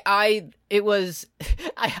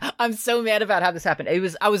I'm so mad about how this happened. I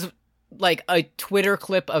was like a Twitter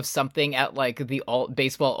clip of something at like the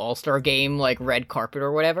baseball all-star game, like red carpet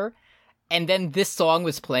or whatever. And then this song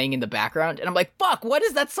was playing in the background, and I'm like, fuck, what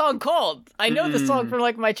is that song called? I know this song from,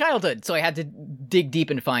 like, my childhood, so I had to dig deep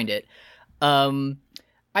and find it. I'm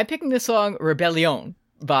picking this song, Rebellion,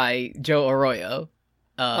 by Joe Arroyo.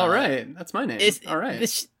 All right, that's my name. All right.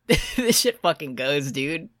 This shit fucking goes,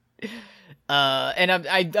 dude. And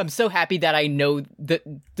I'm so happy that I know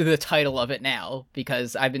the title of it now,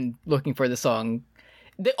 because I've been looking for the song.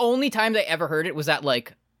 The only time I ever heard it was at,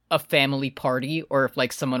 like, a family party, or if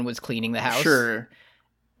like someone was cleaning the house. Sure.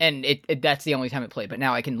 And that's the only time it played, but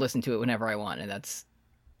now I can listen to it whenever I want, and that's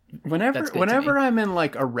whenever I'm in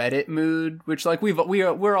like a Reddit mood, which like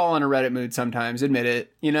we're all in a Reddit mood sometimes, admit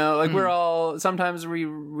it, like we're all, sometimes we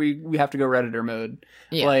have to go Redditor mode.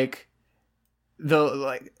 Yeah. Like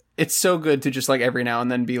it's so good to just like every now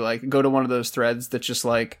and then be like, go to one of those threads that's just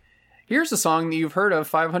like, here's a song that you've heard of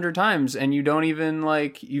 500 times and you don't even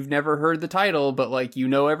like, you've never heard the title, but like,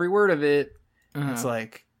 every word of it. Uh-huh. It's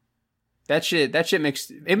like, that shit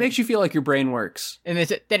makes you feel like your brain works. And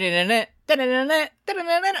it's oh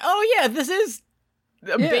yeah, this is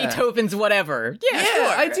Beethoven's whatever. Yeah, sure.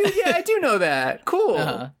 I do know that. Cool.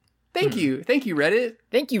 Uh-huh. Thank you, Reddit.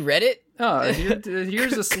 Thank you, Reddit. Oh,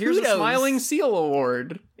 here's a Smiling Seal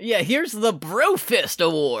Award. Yeah, here's the Brofist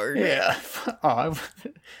Award. Yeah. Oh,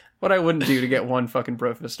 what I wouldn't do to get one fucking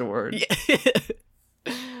Brofist Award. Yeah.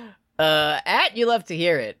 At You Love to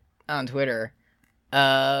Hear It on Twitter.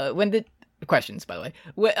 When the questions, by the way.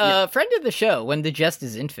 Friend of the show, When the Jest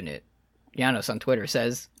is Infinite, Janos on Twitter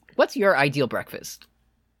says, "What's your ideal breakfast?"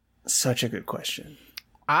 Such a good question.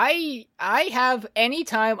 I have,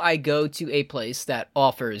 anytime I go to a place that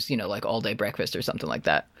offers, like all day breakfast or something like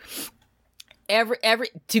that. Every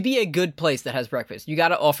to be a good place that has breakfast, you got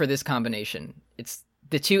to offer this combination. It's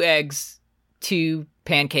the 2 eggs, 2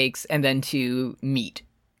 pancakes, and then 2 meat,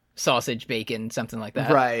 sausage, bacon, something like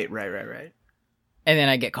that. Right. And then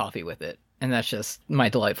I get coffee with it, and that's just my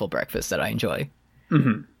delightful breakfast that I enjoy.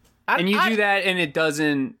 Mm-hmm. And you do that, and it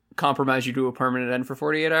doesn't compromise you to a permanent end for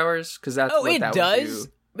 48 hours? Because that's what that would do.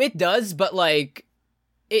 It does, but like...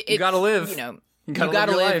 you gotta live. You You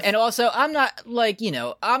gotta live. Life. And also, I'm not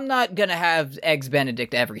I'm not gonna have Eggs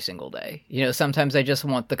Benedict every single day. Sometimes I just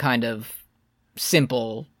want the kind of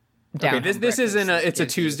simple. Okay, this isn't it's a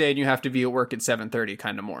Tuesday and you have to be at work at 7:30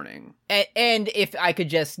 kind of morning. And if I could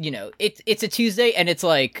just, it's a Tuesday and it's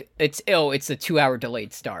like it's a 2-hour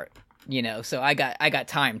delayed start, so I got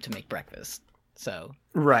time to make breakfast. So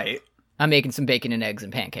right, I'm making some bacon and eggs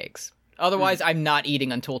and pancakes. Otherwise, I'm not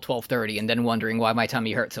eating until 12:30 and then wondering why my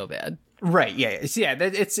tummy hurts so bad. Right. Yeah. It's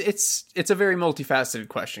a very multifaceted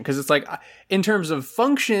question because it's like in terms of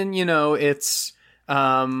function, it's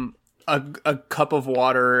a cup of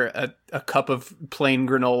water, a cup of plain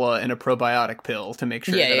granola, and a probiotic pill to make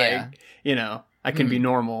sure I can be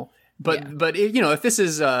normal. But if this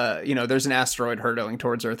is there's an asteroid hurtling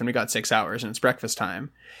towards Earth and we got 6 hours and it's breakfast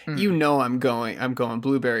time, I'm going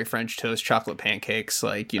blueberry French toast, chocolate pancakes,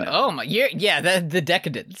 Oh my, the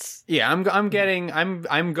decadence. Yeah, I'm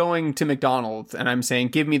going to McDonald's and I'm saying,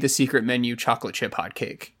 give me the secret menu chocolate chip hot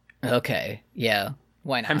cake. Okay, yeah,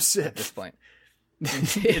 why not? I'm sick at this point.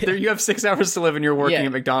 You have 6 hours to live and you're working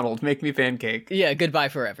at McDonald's. Make me pancake. Yeah, goodbye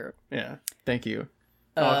forever. Yeah, thank you.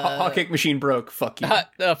 Hot cake machine broke. Fuck you.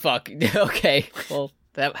 Fuck. Okay, well,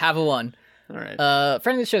 have a one. All right.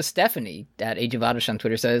 Friend of the show, Stephanie, at Age of Oddish on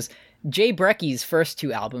Twitter, says, Jay Brecky's first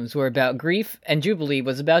 2 albums were about grief, and Jubilee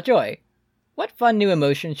was about joy. What fun new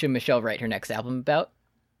emotion should Michelle write her next album about?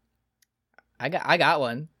 I got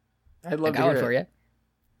one. I'd love to hear one for you.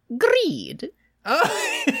 Greed.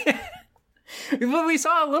 Oh. But we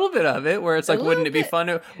saw a little bit of it where it's like, wouldn't it be fun?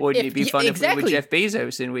 If we were Jeff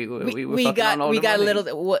Bezos and we got a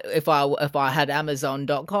little. If I had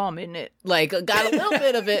Amazon.com in it, got a little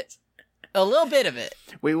bit of it. A little bit of it.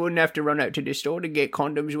 We wouldn't have to run out to the store to get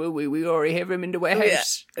condoms, would we? We already have them in the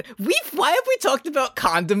warehouse. Yeah. Why have we talked about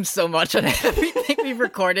condoms so much on everything we've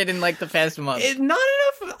recorded in the past month? Not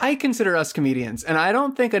enough. I consider us comedians, and I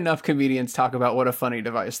don't think enough comedians talk about what a funny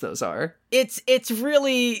device those are. It's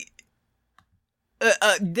really.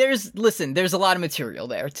 There's a lot of material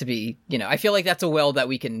there to be, I feel like that's a well that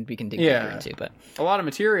we can dig deeper into, but a lot of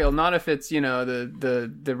material, not if it's,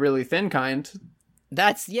 the really thin kind.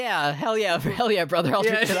 That's hell yeah, brother, I'll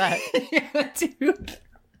drink to that. Yeah, dude.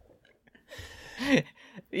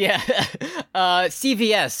 Yeah.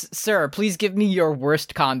 CVS, sir, please give me your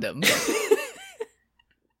worst condom.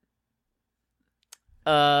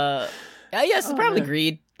 Yes, probably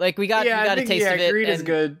Greed. We got a taste of it. Greed is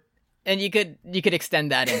good. And you could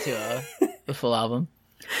extend that into a full album.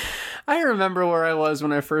 I remember where I was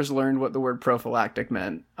when I first learned what the word prophylactic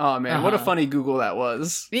meant. Oh man, what a funny Google that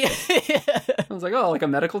was. Yeah. I was like, oh, like a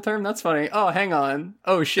medical term? That's funny. Oh, hang on.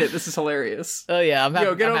 Oh shit, this is hilarious. Oh yeah,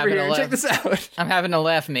 get over here and check this out. I'm having a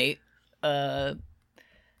laugh, mate.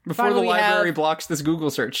 Before the library blocks this Google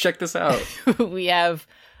search, check this out. We have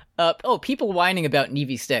people whining about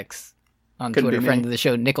Nevi Sticks on Twitter. Friend of the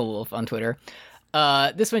show, Nickel Wolf on Twitter.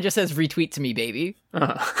 This one just says retweet to me, baby.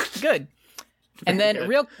 Good. And then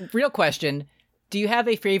real question, do you have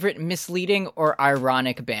a favorite misleading or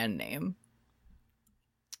ironic band name?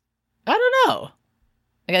 I don't know.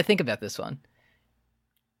 I gotta think about this one.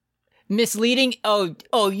 Misleading? Oh,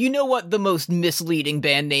 you know what the most misleading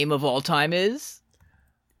band name of all time is?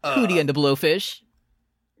 Hootie and the Blowfish.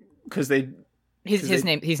 Because his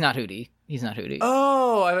name, he's not Hootie. He's not Hootie.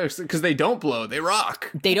 Oh, because they don't blow, they rock.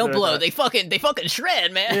 They don't blow, they fucking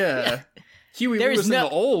shred, man. Yeah. Huey Lewis and the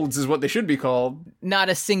Olds is what they should be called. Not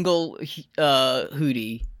a single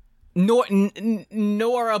Hootie, nor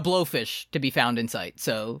a Blowfish to be found in sight.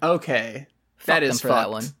 So okay, that is fucked.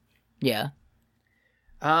 That one. Yeah.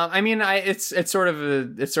 I mean, it's sort of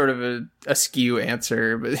a skew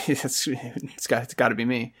answer, but it's got to be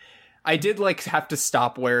me. I did have to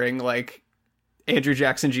stop wearing Andrew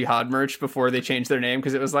Jackson Jihad merch before they changed their name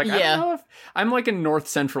because it was I don't know if I'm in North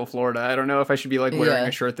Central Florida. I don't know if I should be wearing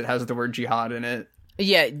a shirt that has the word jihad in it.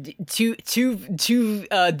 Yeah, two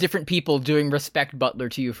different people doing Respect Butler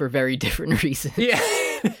to you for very different reasons. Yeah.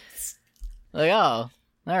 Oh, all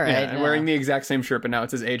right. Yeah, I'm wearing the exact same shirt, but now it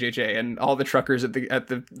says AJJ, and all the truckers at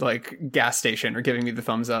the gas station are giving me the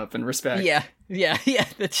thumbs up and respect. Yeah.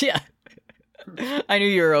 I knew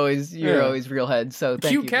you were always real head. So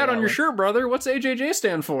thank cute cat on your shirt, brother. What's AJJ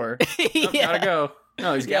stand for? Gotta go.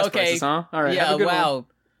 No, these gas prices, huh? All right. Yeah. Wow.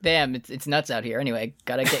 Damn, it's nuts out here. Anyway,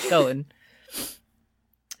 gotta get going.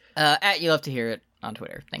 At you love to hear it on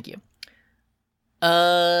Twitter. Thank you.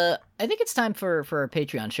 I think it's time for a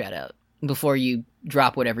Patreon shout out before you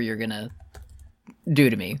drop whatever you're gonna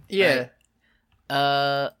do to me. Yeah.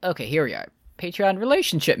 Right? Okay, here we are. Patreon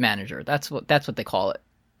relationship manager. That's what they call it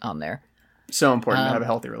on there. So important to have a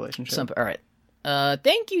healthy relationship. All right.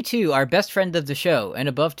 Thank you to our best friend of the show and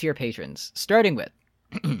above tier patrons, starting with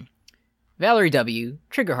Valerie W,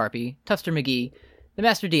 Trigger Harpy, Tufster McGee, The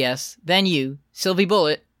Master DS, Then You, Sylvie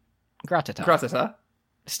Bullet, Gratata,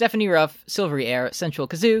 Stephanie Ruff, Silvery Air, Sensual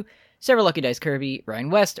Kazoo, Sarah Lucky Dice Kirby, Ryan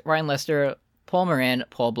West, Ryan Lester, Paul Moran,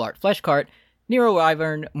 Paul Blart Fleshcart, Nero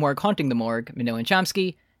Wyvern, Morg Haunting the Morgue, Minoan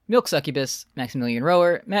Chomsky, Milk Succubus, Maximilian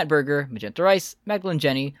Rower, Matt Berger, Magenta Rice, Magdalene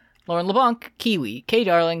Jenny, Lauren LeBlanc, Kiwi, Kay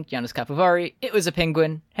Darling, Giannis Capivari, It Was a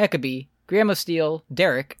Penguin, Heckabee, Graham O'Steele,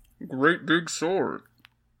 Derek. Great Big Sword.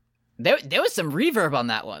 There was some reverb on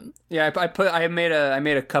that one. Yeah, I made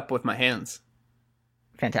a cup with my hands.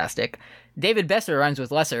 Fantastic. David Besser rhymes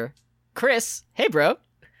with lesser. Chris, hey bro.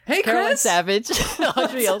 Hey Caroline Chris. Savage.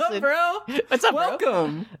 Audrey What's Olson. up, bro? What's up,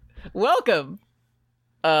 bro? Welcome.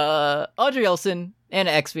 Audrey Olson,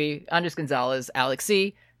 Anna XV, Andres Gonzalez, Alex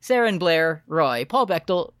C, Sarah and Blair, Roy, Paul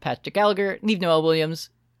Bechtel, Patrick Gallagher, Neve Noel Williams,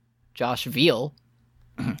 Josh Veal,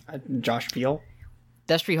 Josh Veal,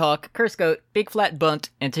 Destry Hawk, Curse Goat, Big Flat Bunt,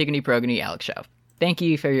 Antigone Progony, Alex Schauf. Thank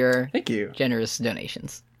you for your generous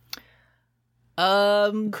donations.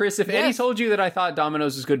 Chris, if Eddie told you that I thought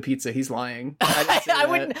Domino's is good pizza, he's lying. I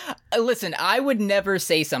wouldn't listen. I would never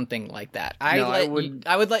say something like that. I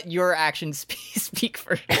would let your actions speak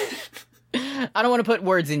for. I don't want to put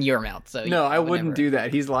words in your mouth. So no, I wouldn't do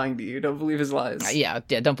that. He's lying to you. Don't believe his lies. Yeah,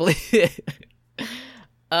 don't believe it.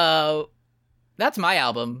 That's my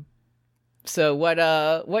album. So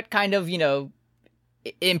what kind of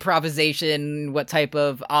improvisation? What type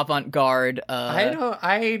of avant-garde? I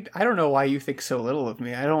don't know why you think so little of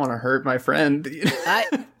me. I don't want to hurt my friend.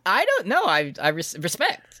 I don't know. I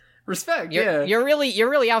respect. Respect. You're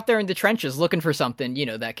really out there in the trenches looking for something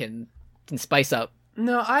that can spice up.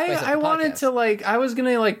 No, I wanted to I was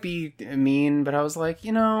gonna be mean, but I was like,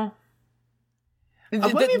 the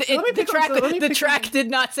track did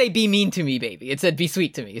not say "be mean to me, baby." It said "be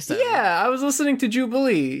sweet to me." So yeah, I was listening to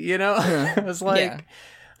Jubilee. I was like,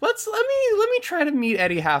 let me try to meet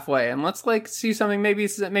Eddie halfway, and let's see something. Maybe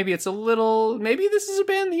it's a little. Maybe this is a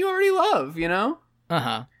band that you already love.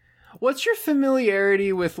 What's your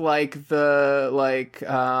familiarity with the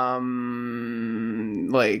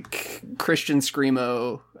Christian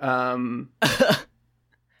screamo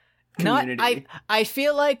community? I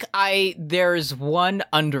feel like there's one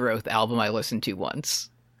Under Oath album I listened to once.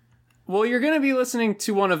 Well, you're going to be listening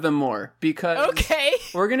to one of them more because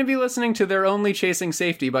we're going to be listening to They're Only Chasing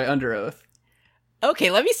Safety by Under Oath. Okay,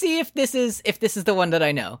 let me see if this is the one that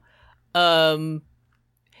I know.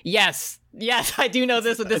 Yes, I do know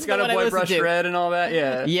this one. This it's got a boy brushed red and all that.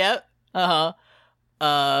 Yeah. Yep.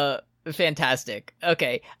 Fantastic.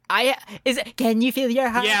 Okay. Can you feel your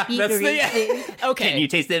heart? Yeah, that's okay. Can you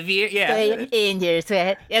taste the beer? Yeah. In your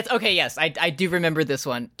sweat. It's okay. Yes, I do remember this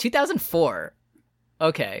one. 2004.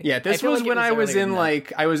 Okay. Yeah, this was when I was in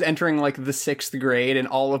I was entering the 6th grade, and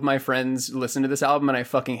all of my friends listened to this album, and I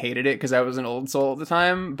fucking hated it because I was an old soul at the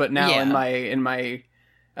time. But now in my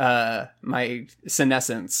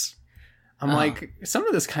senescence, I'm some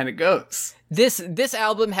of this kind of goes. This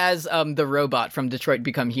album has the robot from Detroit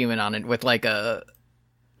Become Human on it with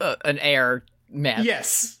an air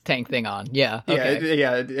mask tank thing on. Yeah. Okay.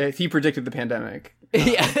 Yeah. He predicted the pandemic.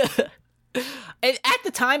 Yeah. And at the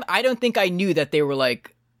time, I don't think I knew that they were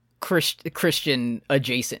Christian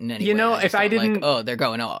adjacent in any way. If I didn't, they're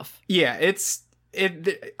going off. Yeah,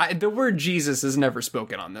 the word Jesus is never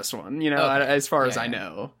spoken on this one. As far as I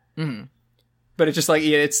know. Mm-hmm. But it's just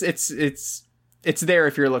it's there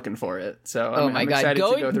if you're looking for it. So I'm excited to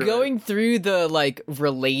go going through the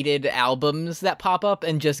related albums that pop up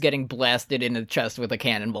and just getting blasted in the chest with a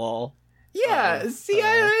cannonball. Yeah, I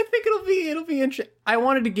think it'll be interesting. I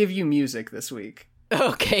wanted to give you music this week.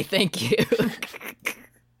 Okay, thank you.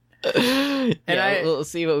 We'll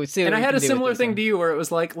see what we see. And I had a similar thing to you where it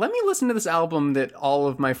was let me listen to this album that all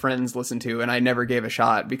of my friends listened to, and I never gave a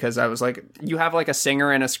shot because I was you have a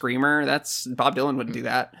singer and a screamer. That's Bob Dylan wouldn't do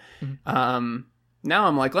that. Mm-hmm. Now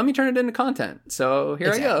I'm let me turn it into content. So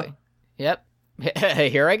here I go. Yep.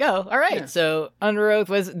 Here I go. All right. Yeah. So Under Oath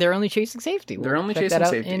was They're Only Chasing Safety. They're Only Chasing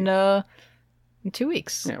Safety in 2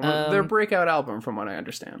 weeks. Yeah, their breakout album, from what I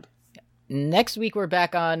understand. Next week we're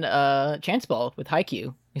back on Chance Ball with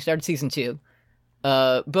Haikyuu. We started season 2.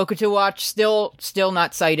 Boku to watch, still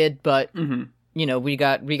not cited, but we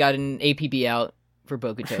got an APB out for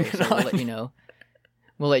Bokuto, so we'll let you know.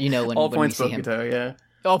 We'll let you know when all when points we see Bokuto, him. Yeah.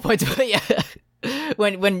 All points, yeah.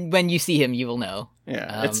 when you see him, you will know.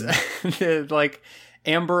 Yeah, it's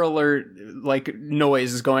Amber Alert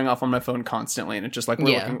noise is going off on my phone constantly, and it's just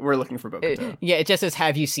we're looking for Bokuto. It just says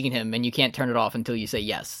 "Have you seen him?" and you can't turn it off until you say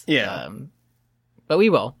yes. Yeah, but we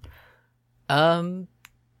will.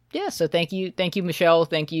 Yeah, so thank you, Michelle.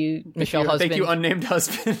 Thank you, Michelle husband. Thank you, unnamed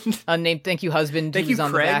husband. Thank you, husband. Thank you,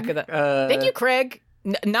 on Craig. The back of the... Thank you, Craig.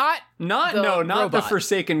 Not the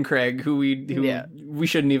Forsaken Craig, who we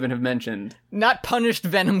shouldn't even have mentioned. Not punished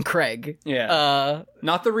Venom Craig. Yeah.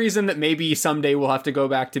 Not the reason that maybe someday we'll have to go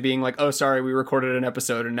back to being like, oh, sorry, we recorded an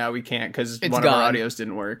episode and now we can't because one of our audios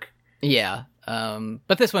didn't work. Yeah.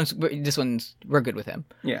 But this one's we're good with him.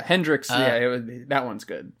 Yeah, Hendrix. That one's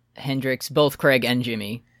good. Hendrix, both Craig and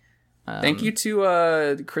Jimmy. Thank you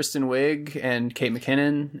to Kristen Wiig and Kate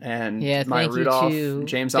McKinnon and Maya Rudolph,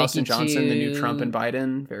 James Austin Johnson, the new Trump and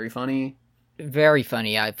Biden. Very funny. Very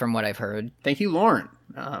funny, from what I've heard. Thank you, Lauren.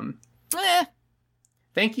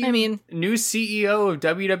 Thank you. I mean, new CEO of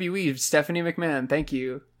WWE, Stephanie McMahon. Thank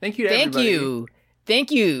you. Thank you to everybody.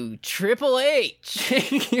 Thank you, Triple H.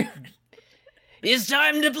 Thank you. It's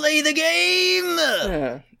time to play the game.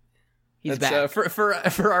 Yeah. He's back.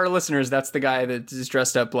 For our listeners, that's the guy that is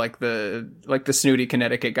dressed up like the snooty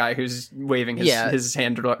Connecticut guy who's waving his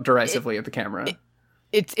hand derisively at the camera.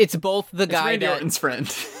 It's both the guy Randy Orton's friend.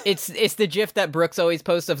 It's the GIF that Brooks always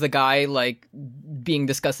posts of the guy like being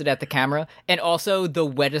disgusted at the camera, and also the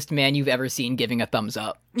wettest man you've ever seen giving a thumbs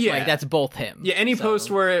up. Yeah, like that's both him. Yeah, any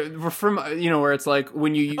post where it's like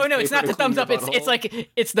when you use it's not the thumbs up. It's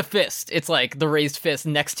like it's the fist. It's like the raised fist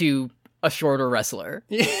next to a shorter wrestler.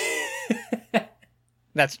 Yeah.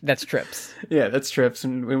 That's Trips. Yeah, that's Trips,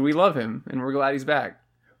 and we love him, and we're glad he's back.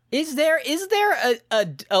 Is there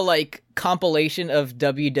a like compilation of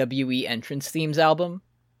WWE entrance themes album?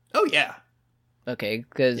 Oh yeah. Okay,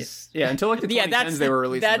 because until like the 2010s they were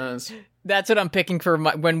releasing those. That's what I'm picking for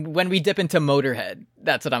when we dip into Motorhead.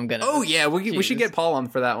 That's what I'm gonna. Oh yeah, we should get Paul on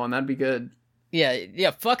for that one. That'd be good.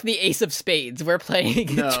 Yeah, fuck the Ace of Spades. We're playing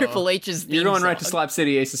Triple H's theme You're going song. right to Slap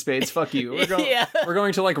City Ace of Spades. Fuck you. We're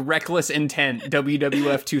going to like Reckless Intent,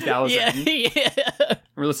 WWF 2000. Yeah.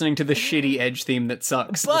 We're listening to the shitty Edge theme that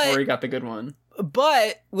sucks before he got the good one.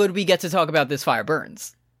 But would we get to talk about This Fire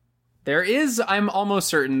Burns? There is, I'm almost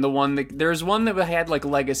certain, there's one that had like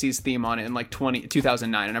Legacy's theme on it in like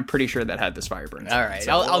 2009, and I'm pretty sure that had This Fire Burns. All right,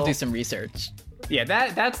 so I'll do some research. Yeah,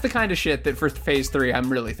 that's the kind of shit that for Phase 3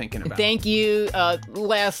 I'm really thinking about. Thank you,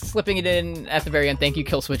 last slipping it in at the very end, thank you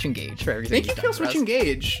Killswitch Engage for everything. Thank you, Killswitch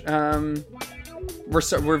Engage.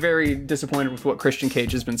 We're very disappointed with what Christian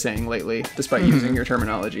Cage has been saying lately, despite using your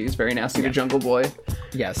terminology. He's very nasty to Jungle Boy.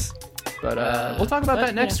 Yes. But we'll talk about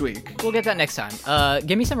that next week. We'll get that next time.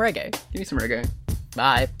 Give me some reggae. Give me some reggae.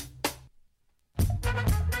 Bye.